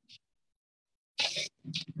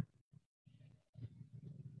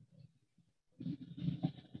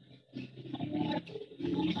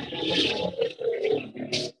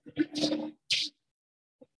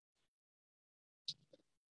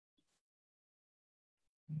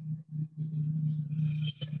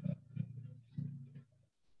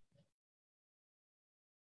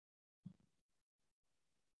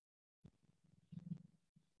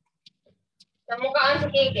 Namukhaan sa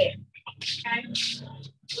keke.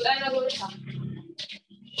 Wala na gulo siya.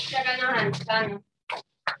 Siya ganahan. Sana.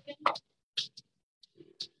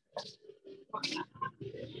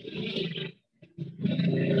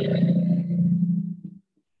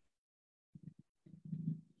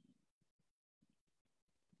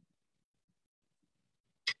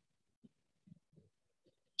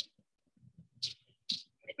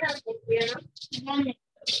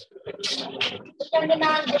 Ito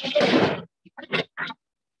na.